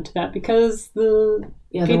get around to that because the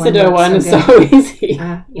pizza dough one is so easy.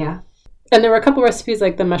 Yeah. And there were a couple recipes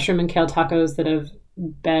like the mushroom and kale tacos that have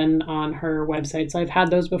been on her website. So I've had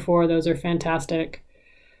those before. Those are fantastic.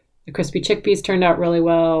 The crispy chickpeas turned out really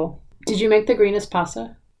well. Did you make the greenest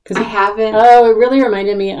pasta? I haven't. Oh, it really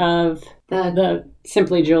reminded me of the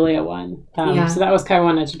Simply Julia one. So that was kind of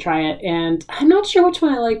wanted to try it. And I'm not sure which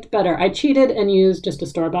one I liked better. I cheated and used just a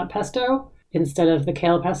store-bought pesto instead of the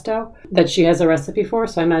kale pesto that she has a recipe for.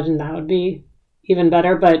 So I imagine that would be even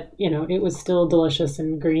better. But, it was still delicious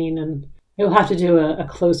and green. And we'll have to do a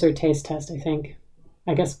closer taste test, I think.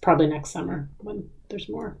 I guess probably next summer when there's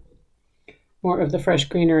more of the fresh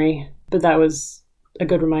greenery. But that was a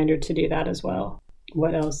good reminder to do that as well.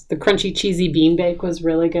 What else? The crunchy cheesy bean bake was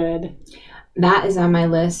really good. That is on my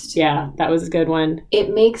list. Yeah, that was a good one.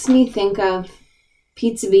 It makes me think of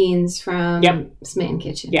pizza beans from Smitten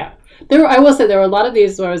Kitchen. Yeah. I will say there were a lot of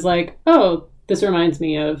these where I was like, oh, this reminds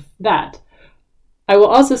me of that. I will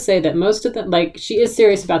also say that most of them, she is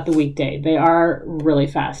serious about the weekday. They are really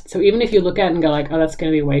fast. So even if you look at it and go like, oh, that's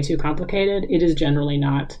going to be way too complicated, it is generally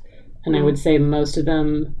not. And I would say most of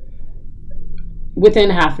them within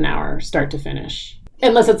half an hour, start to finish.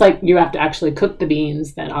 Unless it's like you have to actually cook the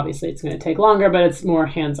beans, then obviously it's going to take longer, but it's more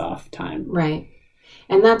hands-off time. Right.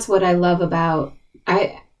 And that's what I love about...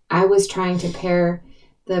 I was trying to pair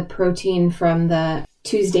the protein from the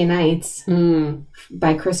Tuesday Nights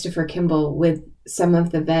by Christopher Kimball with some of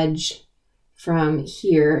the veg from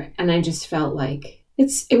here, and I just felt like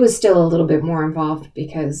it was still a little bit more involved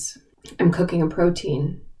because I'm cooking a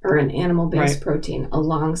protein or an animal-based protein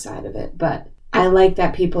alongside of it. But I like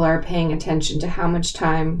that people are paying attention to how much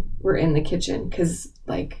time we're in the kitchen because,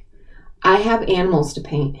 I have animals to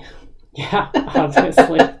paint. Yeah,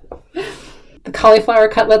 obviously. The cauliflower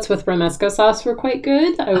cutlets with romesco sauce were quite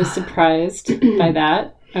good. I was surprised by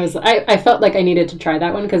that. I felt like I needed to try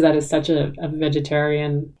that one because that is such a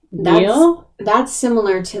vegetarian meal. That's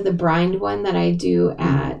similar to the brined one that I do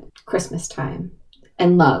at Christmas time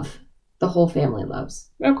and love. The whole family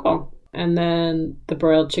loves. Oh, cool. And then the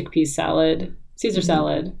broiled chickpea salad, Caesar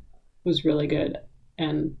salad, was really good.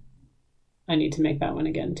 And I need to make that one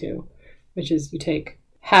again too, which is you take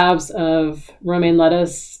halves of romaine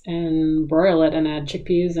lettuce and broil it and add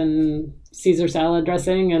chickpeas and Caesar salad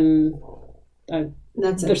dressing and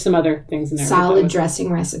there's some other things in there. Salad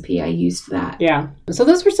dressing recipe. I used that. Yeah. So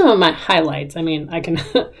those were some of my highlights. I mean, I can...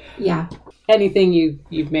 Yeah. Anything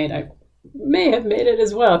you've made, I may have made it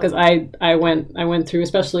as well because I went through,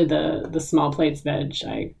 especially the small plates veg.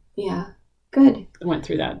 Good. I went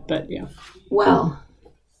through that, but yeah. Well,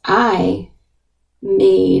 I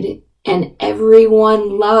made... and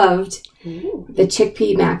everyone loved the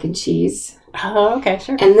chickpea mac and cheese. Oh, okay,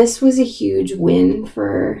 sure. And this was a huge win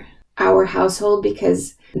for our household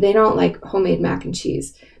because they don't like homemade mac and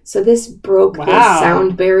cheese. So this broke the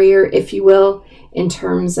sound barrier, if you will, in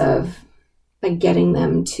terms of like getting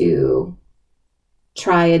them to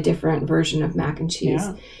try a different version of mac and cheese.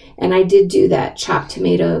 Yeah. And I did do that chopped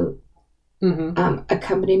tomato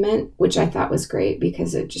accompaniment, which I thought was great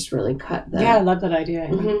because it just really cut the... Yeah, I love that idea. I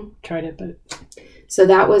haven't tried it, but... So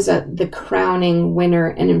that was the crowning winner.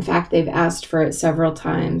 And in fact, they've asked for it several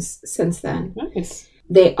times since then. Nice.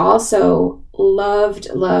 They also loved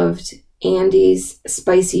Andy's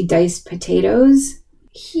spicy diced potatoes.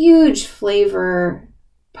 Huge flavor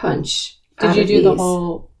punch. Did you do the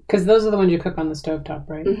whole... Because those are the ones you cook on the stovetop,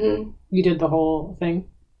 right? Mm-hmm. You did the whole thing?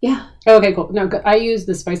 Yeah. Okay, cool. No, I used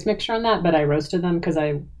the spice mixture on that, but I roasted them because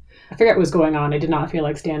I forget what was going on. I did not feel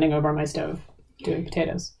like standing over my stove doing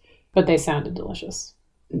potatoes, but they sounded delicious.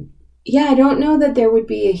 Yeah, I don't know that there would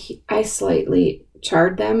be I slightly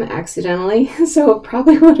charred them accidentally, so it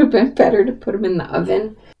probably would have been better to put them in the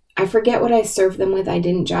oven. I forget what I served them with. I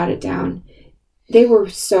didn't jot it down. They were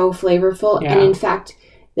so flavorful. Yeah. And in fact,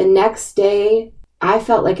 the next day, I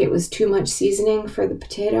felt like it was too much seasoning for the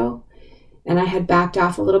potato. And I had backed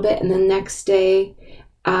off a little bit. And the next day,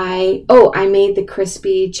 I made the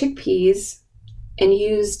crispy chickpeas and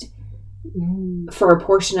used, for a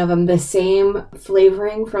portion of them, the same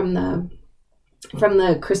flavoring from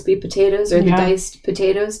the crispy potatoes or the diced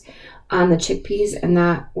potatoes on the chickpeas. And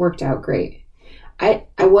that worked out great. I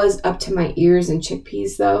was up to my ears in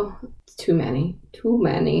chickpeas, though. Too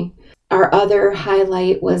many. Our other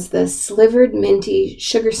highlight was the slivered minty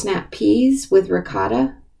sugar snap peas with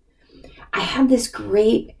ricotta. I had this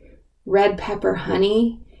great red pepper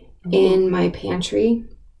honey in my pantry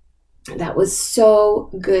that was so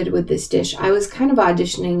good with this dish. I was kind of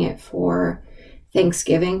auditioning it for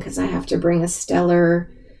Thanksgiving because I have to bring a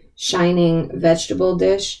stellar, shining vegetable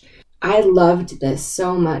dish. I loved this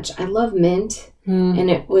so much. I love mint, and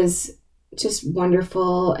it was just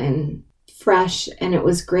wonderful and fresh, and it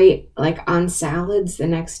was great like on salads the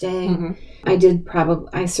next day.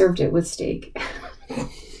 I served it with steak.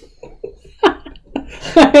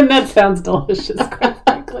 And that sounds delicious, quite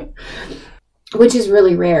frankly. Which is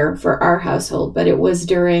really rare for our household, but it was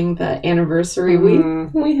during the anniversary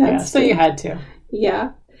week. We had so you had to.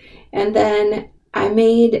 Yeah. And then I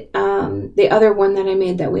made, the other one that I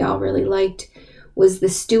made that we all really liked was the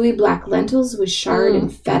stewy black lentils with chard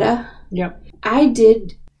and feta. Yep. I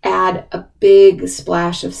did add a big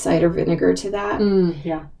splash of cider vinegar to that.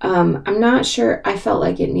 Yeah. I'm not sure. I felt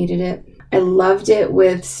like it needed it. I loved it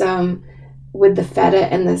with the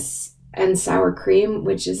feta and sour cream,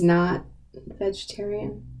 which is not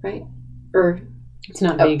vegetarian, right? Or it's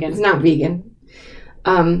not vegan. It's not vegan.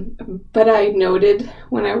 But I noted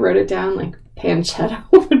when I wrote it down, like pancetta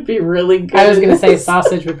would be really good. I was going to say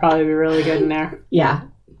sausage would probably be really good in there. Yeah.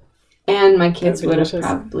 And my kids would have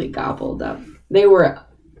probably gobbled up. They were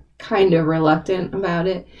kind of reluctant about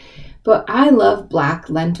it. But I love black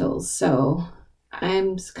lentils, so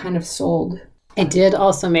I'm kind of sold. I did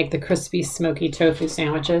also make the crispy smoky tofu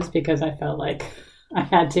sandwiches because I felt like I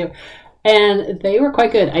had to. And they were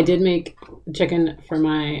quite good. I did make chicken for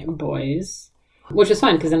my boys, which was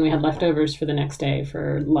fun because then we had leftovers for the next day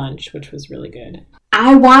for lunch, which was really good.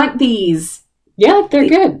 I want these. Yeah, they're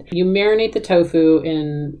good. You marinate the tofu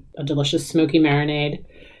in a delicious smoky marinade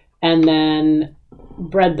and then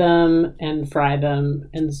bread them and fry them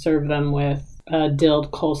and serve them with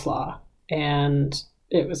dilled coleslaw. And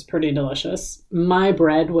it was pretty delicious. My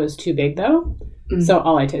bread was too big, though, so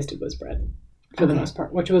all I tasted was bread for the most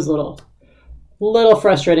part, which was a little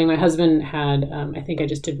frustrating. My husband had, I think I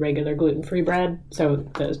just did regular gluten-free bread, so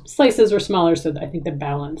the slices were smaller, so I think the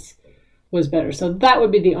balance was better. So that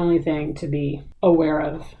would be the only thing to be aware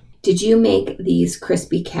of. Did you make these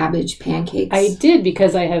crispy cabbage pancakes? I did,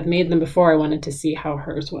 because I have made them before. I wanted to see how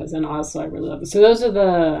hers was, and also I really love it. So those are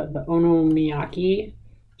the onomiyaki,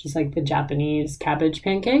 just like the Japanese cabbage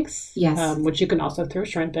pancakes. Yes. Which you can also throw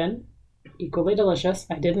shrimp in. Equally delicious.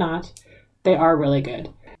 I did not. They are really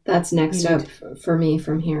good. That's next up for me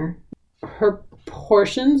from here. Her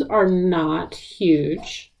portions are not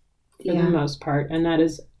huge for the most part, and that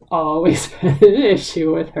has always been an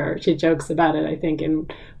issue with her. She jokes about it, I think, in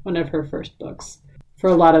one of her first books. For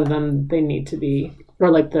a lot of them, they need to be, or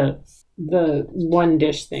like the one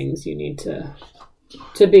dish things, you need to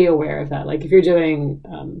be aware of that. Like if you're doing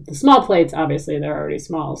the small plates, obviously they're already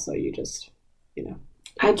small, so you just,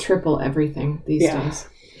 I triple everything these days.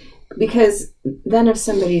 Because then if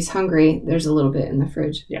somebody's hungry, there's a little bit in the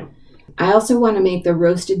fridge. Yeah. I also want to make the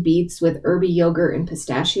roasted beets with herby yogurt and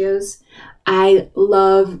pistachios. I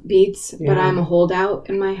love beets, but I'm a holdout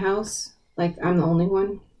in my house. Like, I'm the only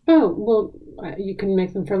one? Oh, well, you can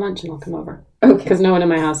make them for lunch and I'll come over. Okay. Because no one in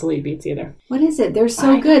my house will eat beets either. What is it? They're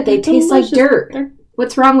so good. They taste like dirt.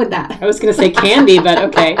 What's wrong with that? I was going to say candy, but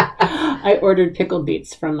okay. I ordered pickled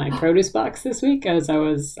beets from my produce box this week I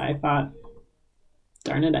thought,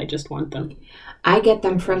 darn it, I just want them. I get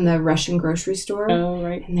them from the Russian grocery store. Oh,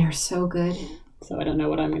 right. And they're so good. So I don't know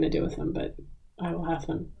what I'm going to do with them, but I will have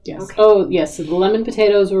them. Yes. Okay. Oh, yes. So the lemon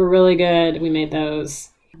potatoes were really good. We made those.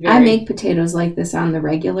 I make potatoes like this on the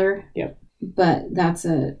regular. Yep. But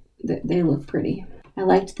they look pretty. I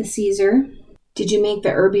liked the Caesar. Did you make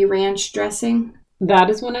the Irby Ranch dressing? That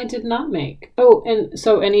is one I did not make. Oh,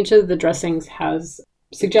 and each of the dressings has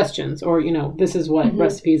suggestions, or this is what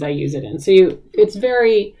recipes I use it in. So it's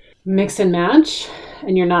very mix and match,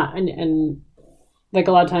 and you're not and like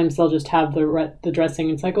a lot of times they'll just have the dressing.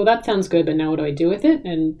 And it's like, oh, that sounds good, but now what do I do with it?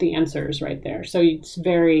 And the answer is right there. So it's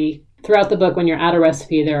very throughout the book when you're at a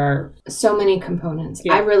recipe, there are so many components.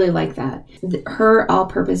 Yeah. I really like that. Her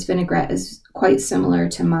all-purpose vinaigrette is quite similar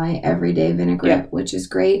to my everyday vinaigrette, which is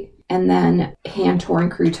great. And then hand-torn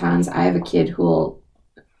croutons. I have a kid who will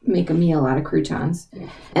make a meal out of croutons.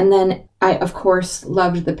 And then I, of course,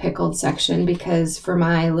 loved the pickled section because for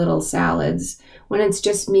my little salads, when it's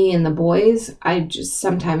just me and the boys, I just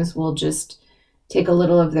sometimes will just take a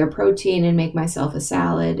little of their protein and make myself a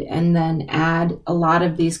salad and then add a lot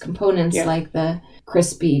of these components like the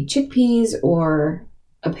crispy chickpeas or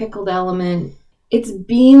a pickled element. It's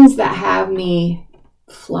beans that have me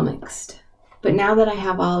flummoxed. But now that I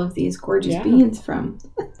have all of these gorgeous beans from,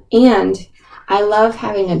 and I love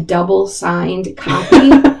having a double signed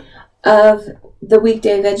copy of the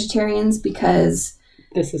Weekday Vegetarians because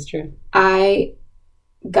this is true. I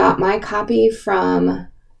got my copy from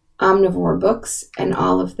Omnivore Books, and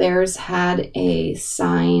all of theirs had a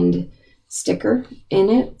signed sticker in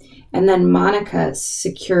it. And then Monica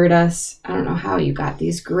secured us, I don't know how you got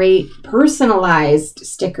these great personalized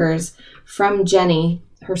stickers from Jenny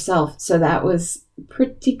herself. So that was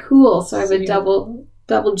pretty cool. So I have a double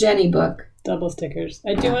Jenny book. Double stickers.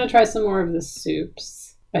 I do want to try some more of the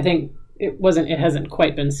soups. I think it hasn't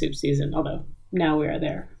quite been soup season, although now we are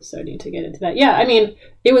there. So I need to get into that. Yeah, I mean,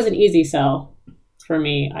 it was an easy sell. For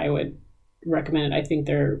me, I would recommend it. I think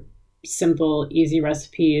they're simple, easy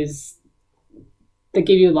recipes that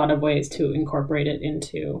give you a lot of ways to incorporate it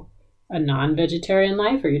into a non-vegetarian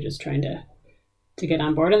life, or you're just trying to get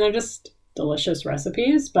on board. And they're just delicious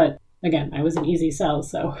recipes. But again, I was an easy sell,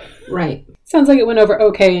 so right. Sounds like it went over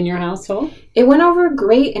okay in your household. It went over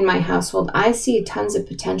great in my household. I see tons of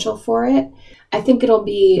potential for it. I think it'll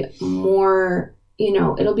be more,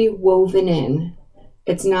 it'll be woven in.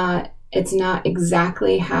 It's not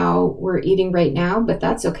exactly how we're eating right now, but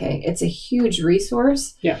that's okay. It's a huge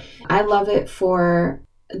resource. Yeah. I love it for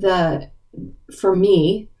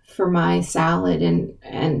me, for my salad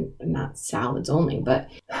and not salads only, but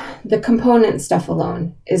the component stuff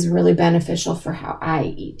alone is really beneficial for how I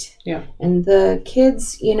eat. Yeah. And the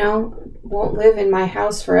kids, won't live in my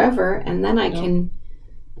house forever, and then I can,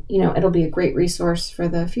 it'll be a great resource for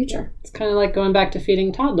the future. It's kind of like going back to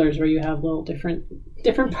feeding toddlers where you have little different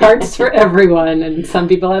parts for everyone, and some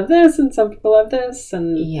people have this and some people have this,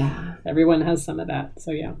 and everyone has some of that.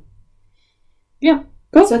 So yeah,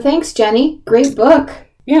 cool. So thanks, Jenny. Great book.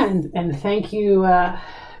 Yeah, and thank you,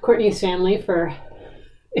 Courtney's family, for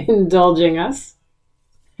indulging us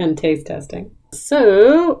and taste testing.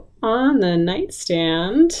 So on the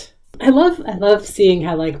nightstand, I love seeing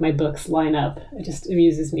how my books line up. It just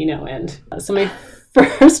amuses me no end. So my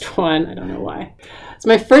first one, I don't know why. So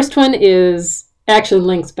my first one actually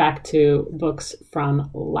links back to books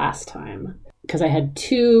from last time because I had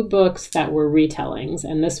two books that were retellings,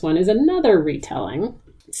 and this one is another retelling.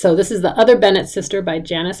 So this is The Other Bennett Sister by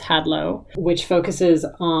Janice Hadlow, which focuses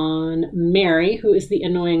on Mary, who is the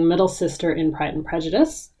annoying middle sister in Pride and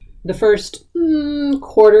Prejudice. The first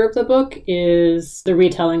quarter of the book is the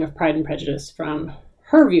retelling of Pride and Prejudice from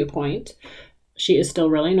her viewpoint. She is still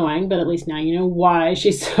really annoying, but at least now you know why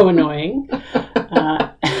she's so annoying.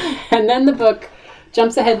 And then the book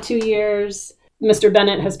jumps ahead 2 years. Mr.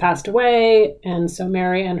 Bennett has passed away, and so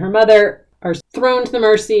Mary and her mother are thrown to the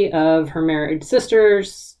mercy of her married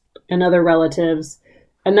sisters and other relatives.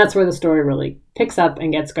 And that's where the story really picks up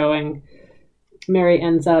and gets going. Mary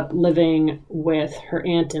ends up living with her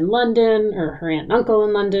aunt in London, or her aunt and uncle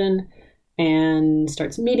in London, and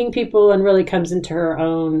starts meeting people and really comes into her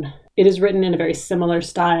own. It is written in a very similar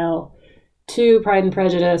style to Pride and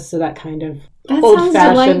Prejudice, so that kind of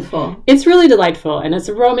old-fashioned. Delightful. It's really delightful, and it's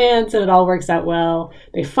a romance, and it all works out well.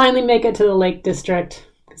 They finally make it to the Lake District,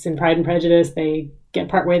 because in Pride and Prejudice, they get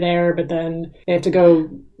partway there, but then they have to go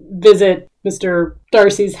visit Mr.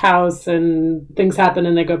 Darcy's house, and things happen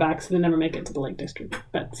and they go back, so they never make it to the Lake District.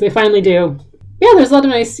 But so they finally do. Yeah, there's a lot of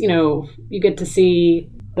nice, you get to see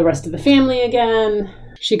the rest of the family again.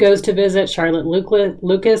 She goes to visit Charlotte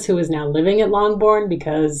Lucas, who is now living at Longbourn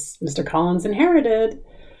because Mr. Collins inherited.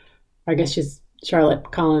 I guess she's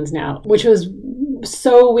Charlotte Collins now, which was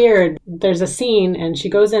so weird. There's a scene and she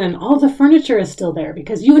goes in and all the furniture is still there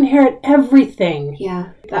because you inherit everything. Yeah,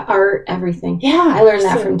 the art, everything. Yeah. I learned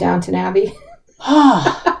that from Downton Abbey.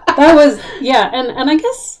 That was, yeah. And I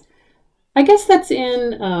guess that's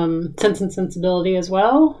in Sense and Sensibility as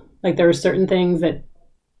well. Like there were certain things that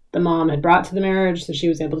the mom had brought to the marriage, so she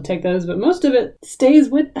was able to take those, but most of it stays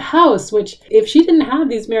with the house, which if she didn't have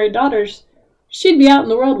these married daughters, she'd be out in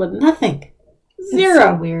the world with nothing. Zero. It's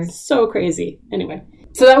so weird. So crazy. Anyway,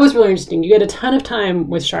 so that was really interesting. You get a ton of time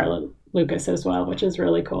with Charlotte Lucas as well, which is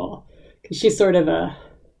really cool because she's sort of a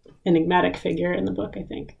enigmatic figure in the book, I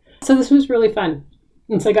think. So this was really fun.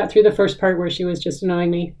 And so I got through the first part where she was just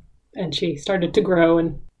annoying me and she started to grow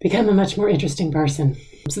and become a much more interesting person.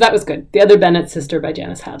 So that was good. The Other Bennet Sister by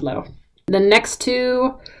Janice Hadlow. The next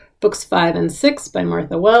two, books 5 and 6 by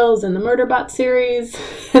Martha Wells in the Murderbot series.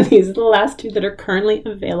 And these are the last two that are currently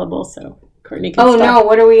available. So Courtney can no,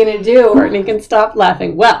 what are we going to do? Courtney can stop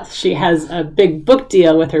laughing. Well, she has a big book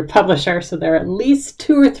deal with her publisher, so there are at least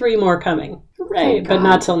 2 or 3 more coming. Right, but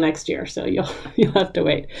not till next year, so you'll have to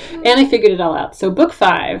wait. And I figured it all out. So book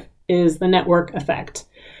 5 is The Network Effect.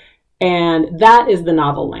 And that is the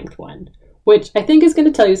novel-length one, which I think is going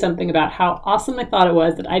to tell you something about how awesome I thought it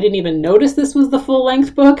was that I didn't even notice this was the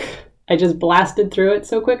full-length book. I just blasted through it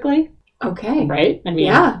so quickly. Okay. Right? I mean,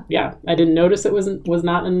 yeah. I didn't notice it was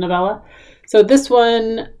not a novella. So this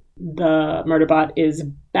one, the Murderbot, is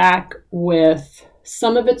back with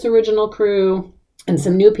some of its original crew and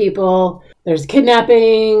some new people. There's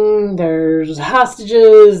kidnapping, there's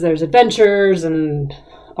hostages, there's adventures, and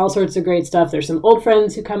all sorts of great stuff. There's some old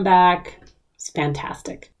friends who come back. It's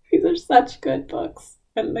fantastic. These are such good books.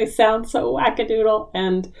 And they sound so wackadoodle.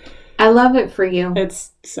 And I love it for you.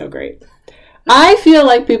 It's so great. I feel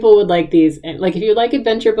like people would like these. Like if you like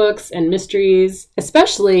adventure books and mysteries,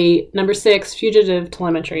 especially number 6, Fugitive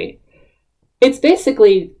Telemetry. It's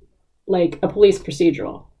basically like a police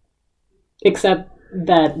procedural. Except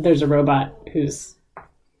that there's a robot who's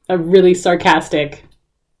a really sarcastic,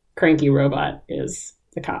 cranky robot is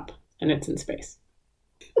the cop, and it's in space.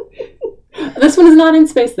 This one is not in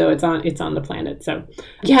space though; it's on the planet. So,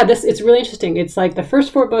 yeah, it's really interesting. It's like the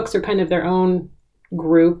first 4 books are kind of their own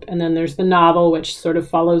group, and then there's the novel, which sort of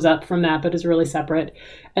follows up from that, but is really separate.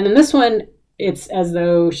 And then this one, it's as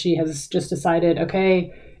though she has just decided,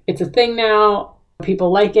 okay, it's a thing now.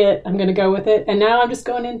 People like it. I'm going to go with it. And now I'm just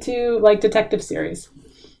going into like detective series.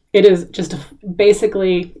 It is just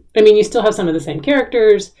basically, I mean, you still have some of the same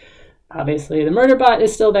characters. Obviously, the Murderbot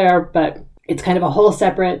is still there, but it's kind of a whole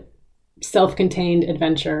separate, self-contained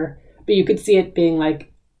adventure. But you could see it being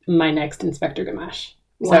like my next Inspector Gamache.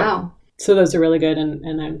 Wow. So those are really good,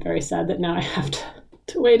 and I'm very sad that now I have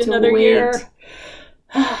to wait another year.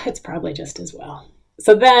 It's probably just as well.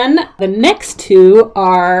 So then the next 2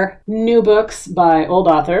 are new books by old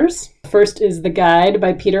authors. First is The Guide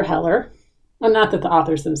by Peter Heller. Well, not that the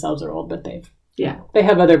authors themselves are old, but they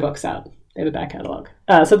have other books out. They have a back catalog.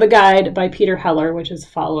 So The Guide by Peter Heller, which is a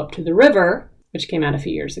follow-up to The River, which came out a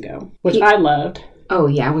few years ago, which I loved. Oh,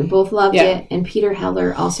 yeah, we both loved it. And Peter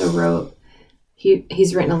Heller also wrote,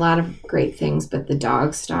 he's written a lot of great things, but The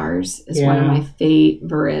Dog Stars is one of my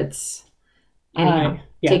favorites. Anyhow,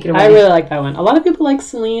 take it away. I really like that one. A lot of people like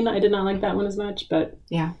Celine. I did not like that one as much, but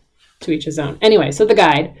to each his own. Anyway, so The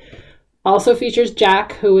Guide also features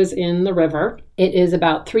Jack, who is in The River. It is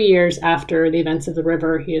about 3 years after the events of The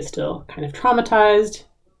River. He is still kind of traumatized.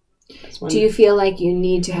 Do you feel like you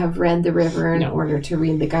need to have read The River in order to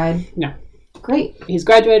read The Guide? No. Great. He's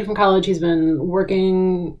graduated from college. He's been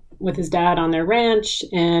working with his dad on their ranch,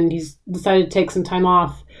 and he's decided to take some time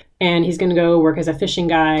off, and he's going to go work as a fishing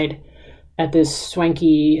guide at this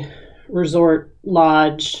swanky resort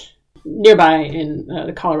lodge nearby in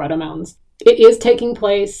the Colorado mountains. It is taking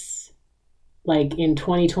place like in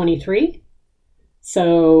 2023.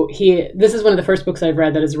 So this is one of the first books I've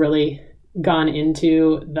read that has really gone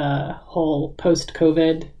into the whole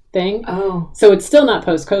post-COVID thing. Oh. So it's still not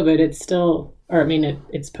post-COVID. It's still,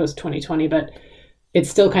 it's post-2020, but it's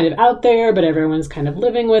still kind of out there, but everyone's kind of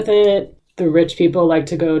living with it. The rich people like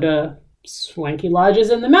to go to swanky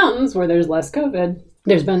lodges in the mountains where there's less COVID.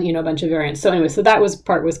 There's been, a bunch of variants. So anyway, so that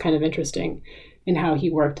was kind of interesting in how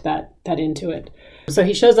he worked that into it. So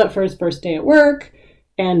he shows up for his first day at work,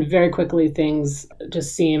 and very quickly things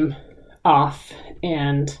just seem off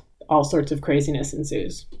and all sorts of craziness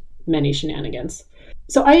ensues. many shenanigans.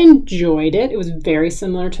 So I enjoyed it. It was very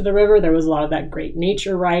similar to The River. There was a lot of that great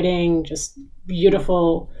nature writing, just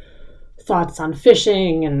beautiful thoughts on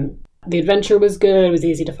fishing, and the adventure was good. It was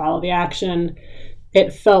easy to follow the action.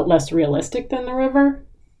 It felt less realistic than The River,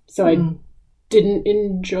 so I didn't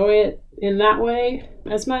enjoy it in that way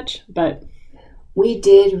as much. But we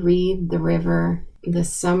did read The River the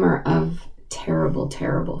summer of terrible,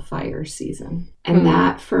 terrible fire season. And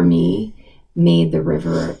that, for me, made The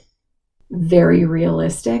River very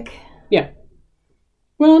realistic. Yeah.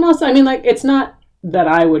 Well, and also, I mean, like, it's not that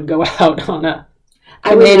I would go out on a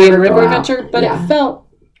Canadian river adventure, but it felt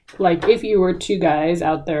like if you were two guys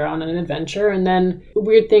out there on an adventure and then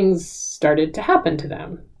weird things started to happen to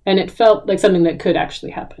them. And it felt like something that could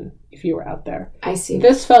actually happen if you were out there. I see.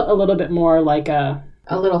 This felt a little bit more like a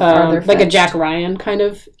little farther like a Jack Ryan kind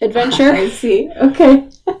of adventure. I see. Okay.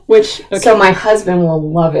 So my husband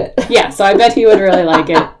will love it. Yeah, so I bet he would really like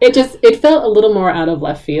it. It felt a little more out of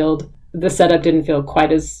left field. The setup didn't feel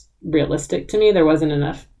quite as realistic to me. There wasn't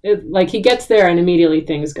enough. Like, he gets there and immediately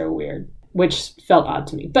things go weird, which felt odd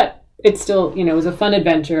to me. But it's still, it was a fun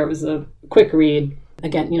adventure. It was a quick read.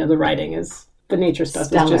 Again, the nature stuff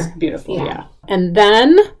Stellar. is just beautiful. Yeah. And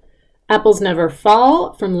then Apples Never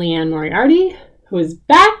Fall from Liane Moriarty, who is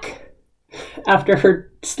back after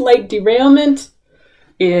her slight derailment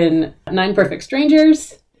in 9 Perfect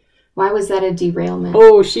Strangers. Why was that a derailment?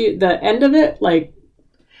 Oh, the end of it, like...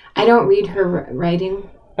 I don't read her writing.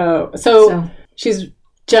 Oh, so she's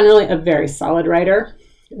generally a very solid writer.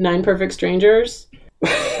 9 Perfect Strangers.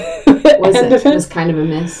 was kind of a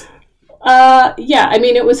miss. Yeah, I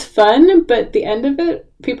mean, it was fun, but the end of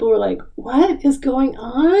it, people were like, what is going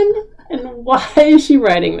on? And why is she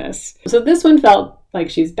writing this? So this one felt like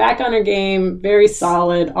she's back on her game, very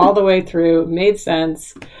solid all the way through, made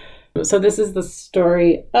sense. So this is the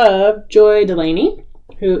story of Joy Delaney,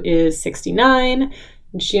 who is 69,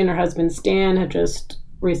 and she and her husband Stan have just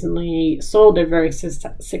recently sold their very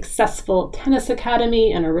successful tennis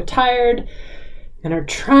academy and are retired and are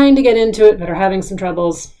trying to get into it, but are having some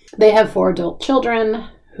troubles. They have 4 adult children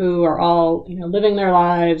who are all, living their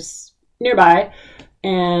lives nearby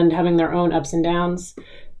and having their own ups and downs.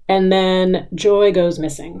 And then Joy goes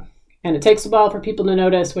missing. And it takes a while for people to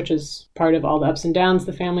notice, which is part of all the ups and downs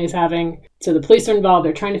the family is having. So the police are involved.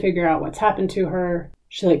 They're trying to figure out what's happened to her.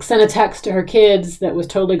 She sent a text to her kids that was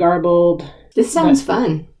totally garbled. This sounds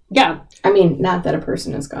fun. Yeah. I mean, not that a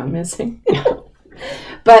person has gone missing.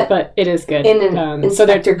 But it is good. In an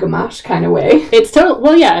Inspector Gamache kind of way. It's total.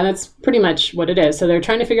 Well, yeah, and that's pretty much what it is. So they're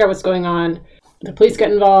trying to figure out what's going on. The police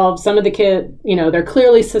get involved. Some of the kids, they're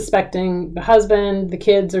clearly suspecting the husband. The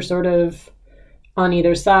kids are sort of on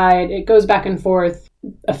either side. It goes back and forth.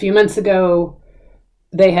 A few months ago,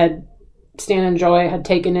 Stan and Joy had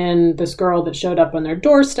taken in this girl that showed up on their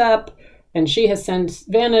doorstep, and she has since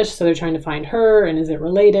vanished, so they're trying to find her, and is it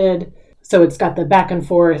related? So it's got the back and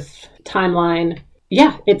forth timeline.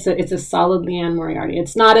 Yeah, it's a solid Liane Moriarty.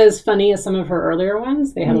 It's not as funny as some of her earlier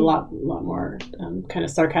ones. They had a lot more kind of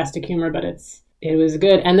sarcastic humor, but it was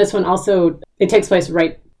good. And this one also, it takes place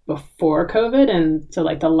right before COVID, and so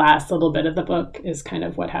the last little bit of the book is kind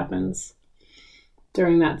of what happens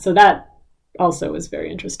during that. So that also is very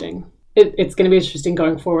interesting. It's going to be interesting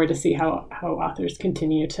going forward to see how authors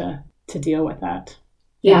continue to deal with that.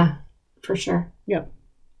 Yeah, for sure. Yep.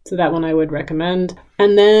 So that one I would recommend.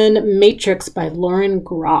 And then Matrix by Lauren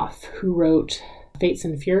Groff, who wrote Fates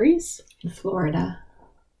and Furies. In Florida.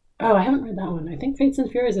 Oh, I haven't read that one. I think Fates and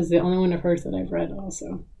Furies is the only one of hers that I've read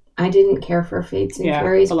also. I didn't care for Fates and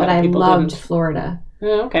Furies, but I loved Florida.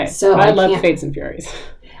 Oh, okay. So I loved Fates and Furies.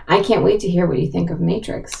 I can't wait to hear what you think of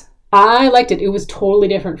Matrix. I liked it. It was totally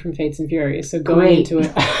different from Fates and Furies. So going into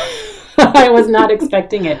it, I was not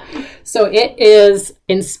expecting it. So it is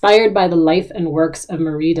inspired by the life and works of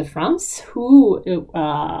Marie de France, who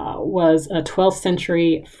was a 12th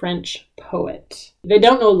century French poet. They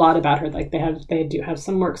don't know a lot about her. They do have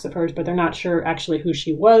some works of hers, but they're not sure actually who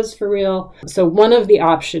she was for real. So one of the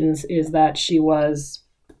options is that she was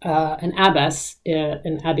an abbess,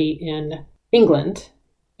 an abbey in England.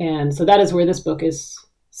 And so that is where this book is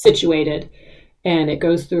situated. And it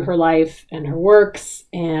goes through her life and her works,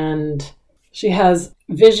 and she has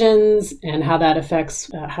visions and how that affects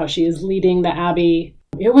how she is leading the abbey.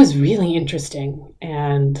 It was really interesting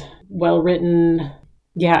and well written.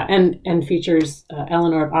 Yeah, and features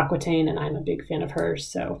Eleanor of Aquitaine, and I'm a big fan of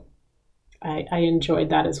hers, so I enjoyed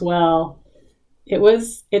that as well.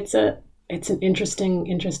 It's an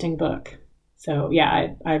interesting book. So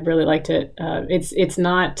yeah, I really liked it. It's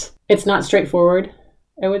not straightforward,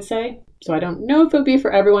 I would say. So I don't know if it would be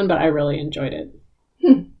for everyone, but I really enjoyed it.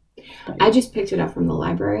 I just picked it up from the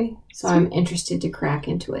library, so I'm interested to crack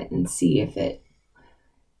into it and see if it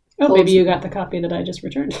maybe you got the copy that I just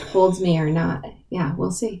returned. Holds me or not. Yeah,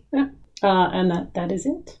 we'll see. Yeah. And that is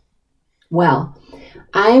it. Well,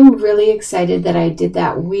 I'm really excited that I did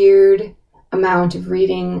that weird amount of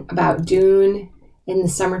reading about Dune in the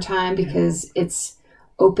summertime because it's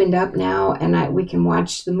opened up now and we can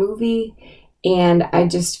watch the movie. And I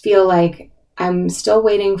just feel like I'm still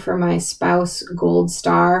waiting for my spouse gold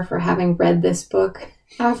star for having read this book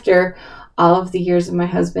after all of the years of my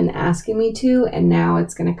husband asking me to. And now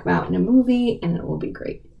it's going to come out in a movie and it will be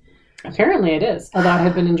great. Apparently it is. Although I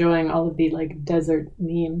have been enjoying all of the desert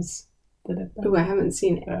memes. Oh, I haven't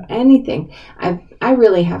seen anything. I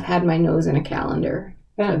really have had my nose in a calendar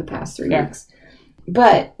for the past 3 weeks.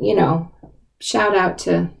 But, shout out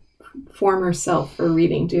to former self for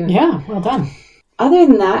reading Dune. Yeah, well done. Other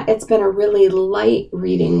than that, it's been a really light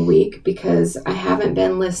reading week because I haven't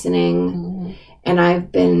been listening and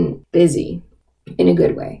I've been busy in a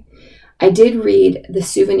good way. I did read The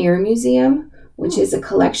Souvenir Museum, which is a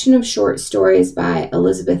collection of short stories by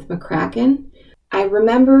Elizabeth McCracken. I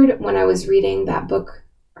remembered when I was reading that book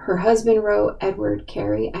her husband wrote, Edward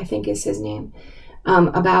Carey, I think is his name,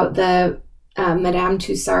 about the Madame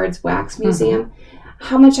Tussauds Wax Museum,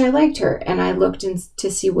 how much I liked her. And I looked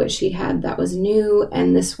to see what she had that was new,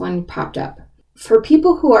 and this one popped up. For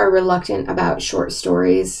people who are reluctant about short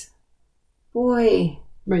stories, boy.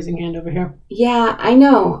 Raising hand over here. Yeah, I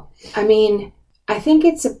know. I mean, I think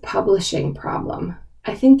it's a publishing problem.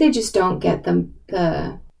 I think they just don't get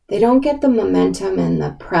they don't get the momentum and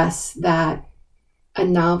the press that a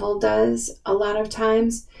novel does a lot of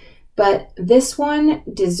times. But this one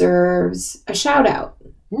deserves a shout out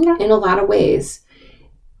in a lot of ways.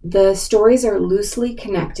 The stories are loosely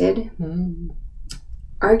connected.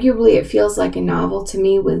 Arguably, it feels like a novel to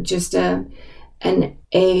me with just an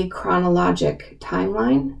chronologic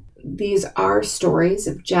timeline. These are stories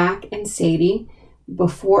of Jack and Sadie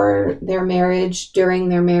before their marriage, during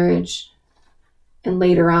their marriage, and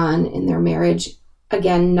later on in their marriage.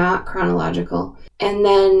 Again, not chronological. And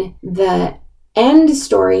then the end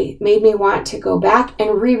story made me want to go back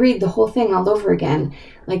and reread the whole thing all over again.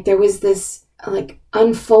 Like there was this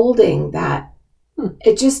unfolding that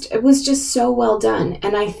it was just so well done.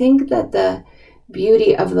 And I think that the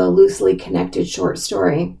beauty of the loosely connected short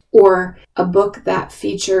story or a book that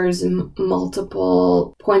features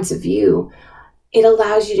multiple points of view, it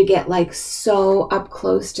allows you to get so up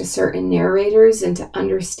close to certain narrators and to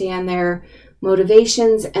understand their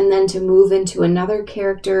motivations and then to move into another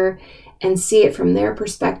character and see it from their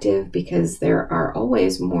perspective because there are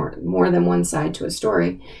always more than one side to a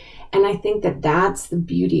story. And I think that that's the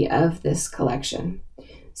beauty of this collection.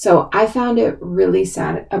 So I found it a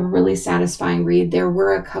really satisfying read. There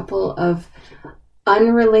were a couple of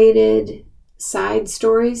unrelated side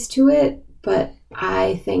stories to it, but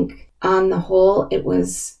I think on the whole, it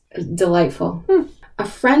was delightful. A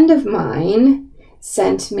friend of mine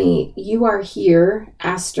sent me You Are Here,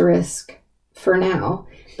 * For Now,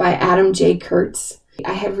 by Adam J. Kurtz.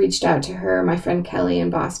 I had reached out to her, my friend Kelly in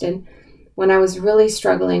Boston, when I was really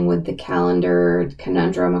struggling with the calendar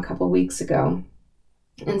conundrum a couple weeks ago.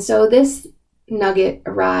 And so this nugget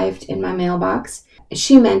arrived in my mailbox.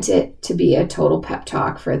 She meant it to be a total pep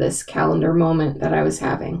talk for this calendar moment that I was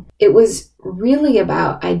having. It was really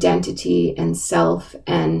about identity and self,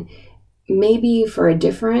 and maybe for a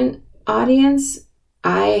different audience,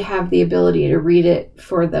 I have the ability to read it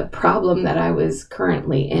for the problem that I was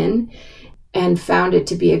currently in and found it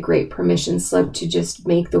to be a great permission slip to just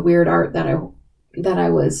make the weird art that I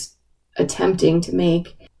was attempting to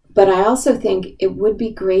make. But I also think it would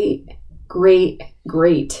be great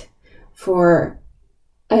for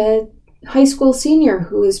a high school senior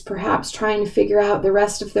who is perhaps trying to figure out the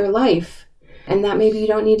rest of their life, and that maybe you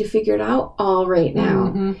don't need to figure it out all right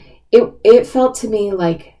now. It felt to me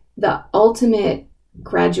like the ultimate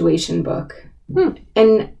graduation book.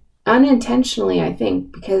 And unintentionally, I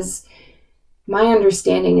think, because my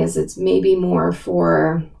understanding is it's maybe more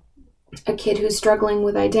for a kid who's struggling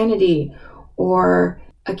with identity or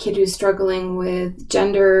a kid who's struggling with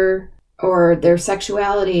gender or their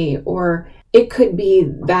sexuality, or it could be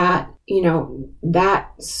that,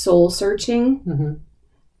 that soul searching,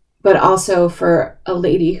 but also for a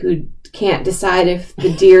lady who can't decide if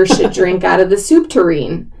the deer should drink out of the soup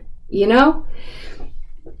tureen,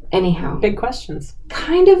 Anyhow. Big questions.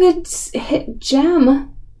 Kind of a hit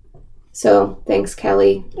gem. So thanks,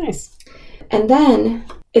 Kelly. Nice. And then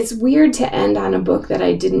it's weird to end on a book that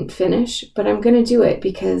I didn't finish, but I'm going to do it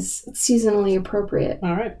because it's seasonally appropriate.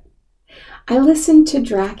 All right. I listened to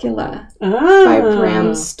Dracula by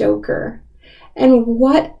Bram Stoker. And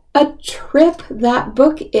what a trip that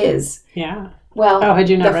book is. Yeah. Well, had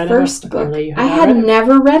you not read the first book, I had read it?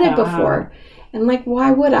 never read it before. And like,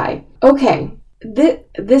 why would I? Okay,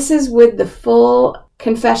 this is with the full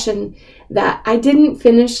confession that I didn't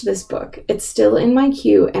finish this book. It's still in my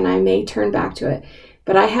queue, and I may turn back to it.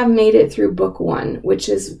 But I have made it through book 1, which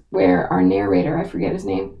is where our narrator, I forget his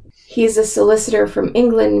name, he's a solicitor from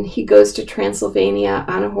England. He goes to Transylvania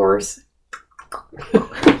on a horse.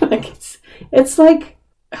 Like it's like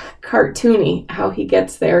cartoony how he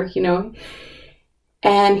gets there, you know.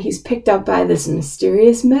 And he's picked up by this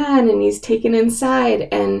mysterious man, and he's taken inside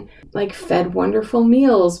and like fed wonderful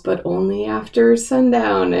meals, but only after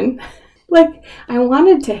sundown. And like, I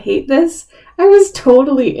wanted to hate this. I was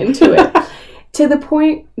totally into it. To the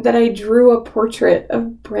point that I drew a portrait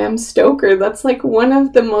of Bram Stoker. That's like one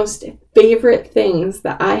of the most favorite things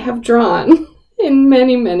that I have drawn in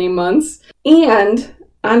many, many months. And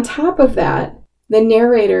on top of that, the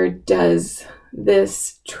narrator does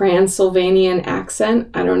this Transylvanian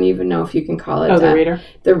accent. I don't even know if you can call it that. The reader?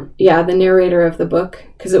 The narrator of the book,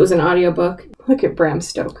 because it was an audiobook. Look at Bram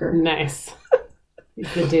Stoker. Nice.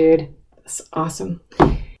 He's the dude. That's awesome.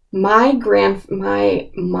 My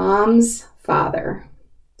mom's father,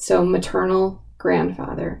 so maternal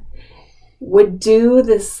grandfather, would do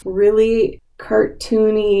this really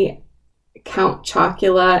cartoony Count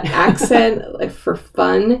Chocula accent like for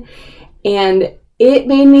fun, and it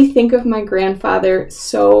made me think of my grandfather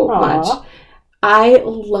so much. I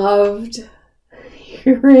loved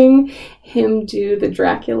hearing him do the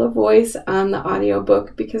Dracula voice on the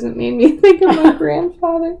audiobook because it made me think of my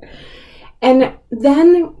grandfather. And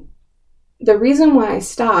then the reason why I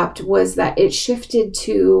stopped was that it shifted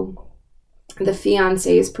to the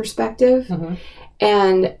fiancé's perspective. Mm-hmm.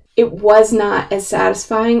 And it was not as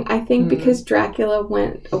satisfying, I think, because Dracula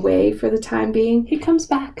went away for the time being. He comes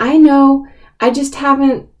back. I know. I just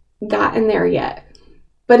haven't gotten there yet.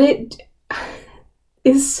 But it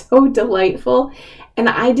is so delightful. And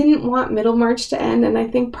I didn't want Middlemarch to end. And I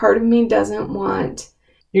think part of me doesn't want...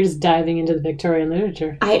 You're just diving into the Victorian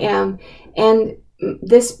literature. I am. And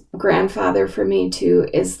this grandfather for me too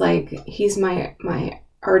is like, he's my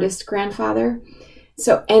artist grandfather.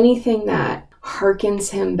 So anything that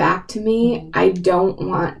harkens him back to me, I don't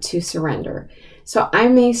want to surrender. So I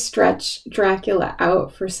may stretch Dracula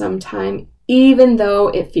out for some time, even though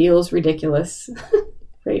it feels ridiculous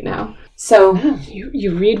right now. So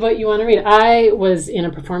you read what you want to read. I was in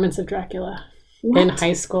a performance of Dracula in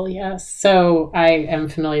high school, yes. So I am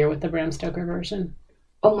familiar with the Bram Stoker version.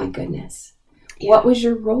 Oh my goodness. Yeah. What was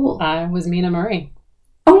your role? I was Mina Murray.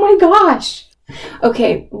 Oh my gosh.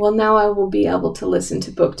 Okay, well now I will be able to listen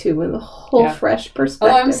to book 2 with a whole fresh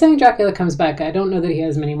perspective. Oh, I'm saying Dracula comes back. I don't know that he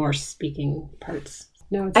has many more speaking parts.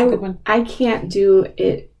 No, it's a good one. I can't do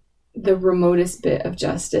it the remotest bit of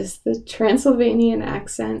justice. The Transylvanian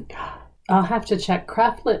accent. I'll have to check.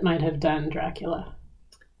 Craftlit might have done Dracula.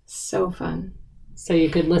 So fun. So you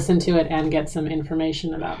could listen to it and get some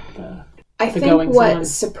information about the I think what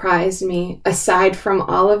surprised me, aside from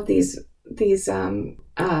all of these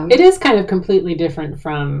it is kind of completely different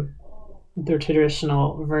from the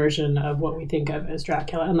traditional version of what we think of as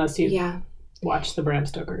Dracula, unless you watch the Bram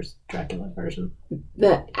Stoker's Dracula version.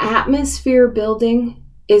 The atmosphere building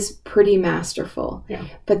is pretty masterful. Yeah.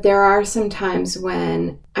 But there are some times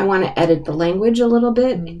when I want to edit the language a little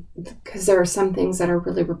bit because there are some things that are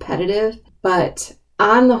really repetitive. But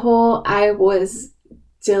on the whole, I was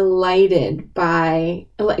delighted by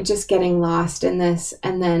just getting lost in this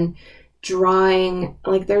and then drawing.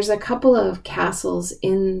 Like, there's a couple of castles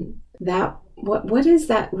in that. What is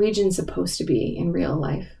that region supposed to be in real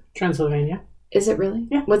life? Transylvania. Is it really?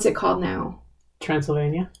 Yeah. What's it called now?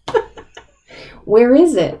 Transylvania. Where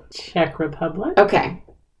is it? Czech Republic. Okay.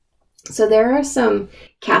 So there are some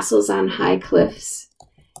castles on high cliffs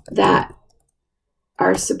that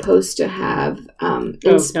are supposed to have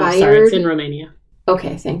inspired... It's in Romania.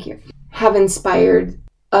 Okay, thank you. Have inspired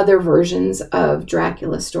other versions of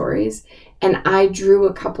Dracula stories. And I drew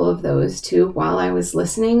a couple of those too while I was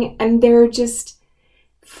listening. And they're just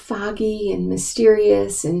foggy and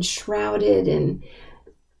mysterious and shrouded and...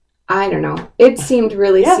 I don't know. It seemed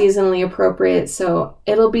really seasonally appropriate, so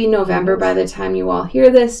it'll be November by the time you all hear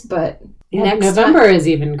this, but next November is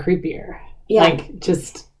even creepier. Yeah. Like,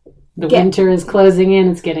 just the winter is closing in,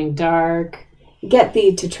 it's getting dark. Get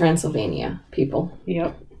thee to Transylvania, people.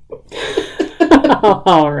 Yep.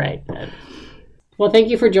 All right, then. Well, thank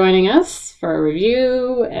you for joining us for a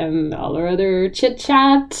review and all our other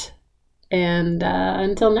chit-chat. And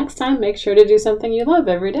until next time, make sure to do something you love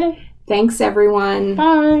every day. Thanks, everyone.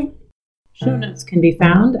 Bye. Show notes can be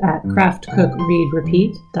found at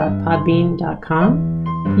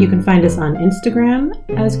craftcookreadrepeat.podbean.com. You can find us on Instagram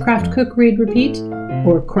as craftcookreadrepeat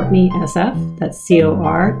or Courtney SF, that's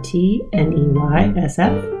CORTNEYSF.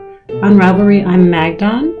 On Ravelry, I'm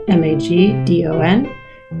Magdon, MAGDON.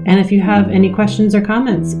 And if you have any questions or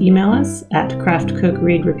comments, email us at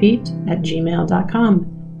craftcookreadrepeat@gmail.com.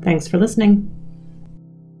 Thanks for listening.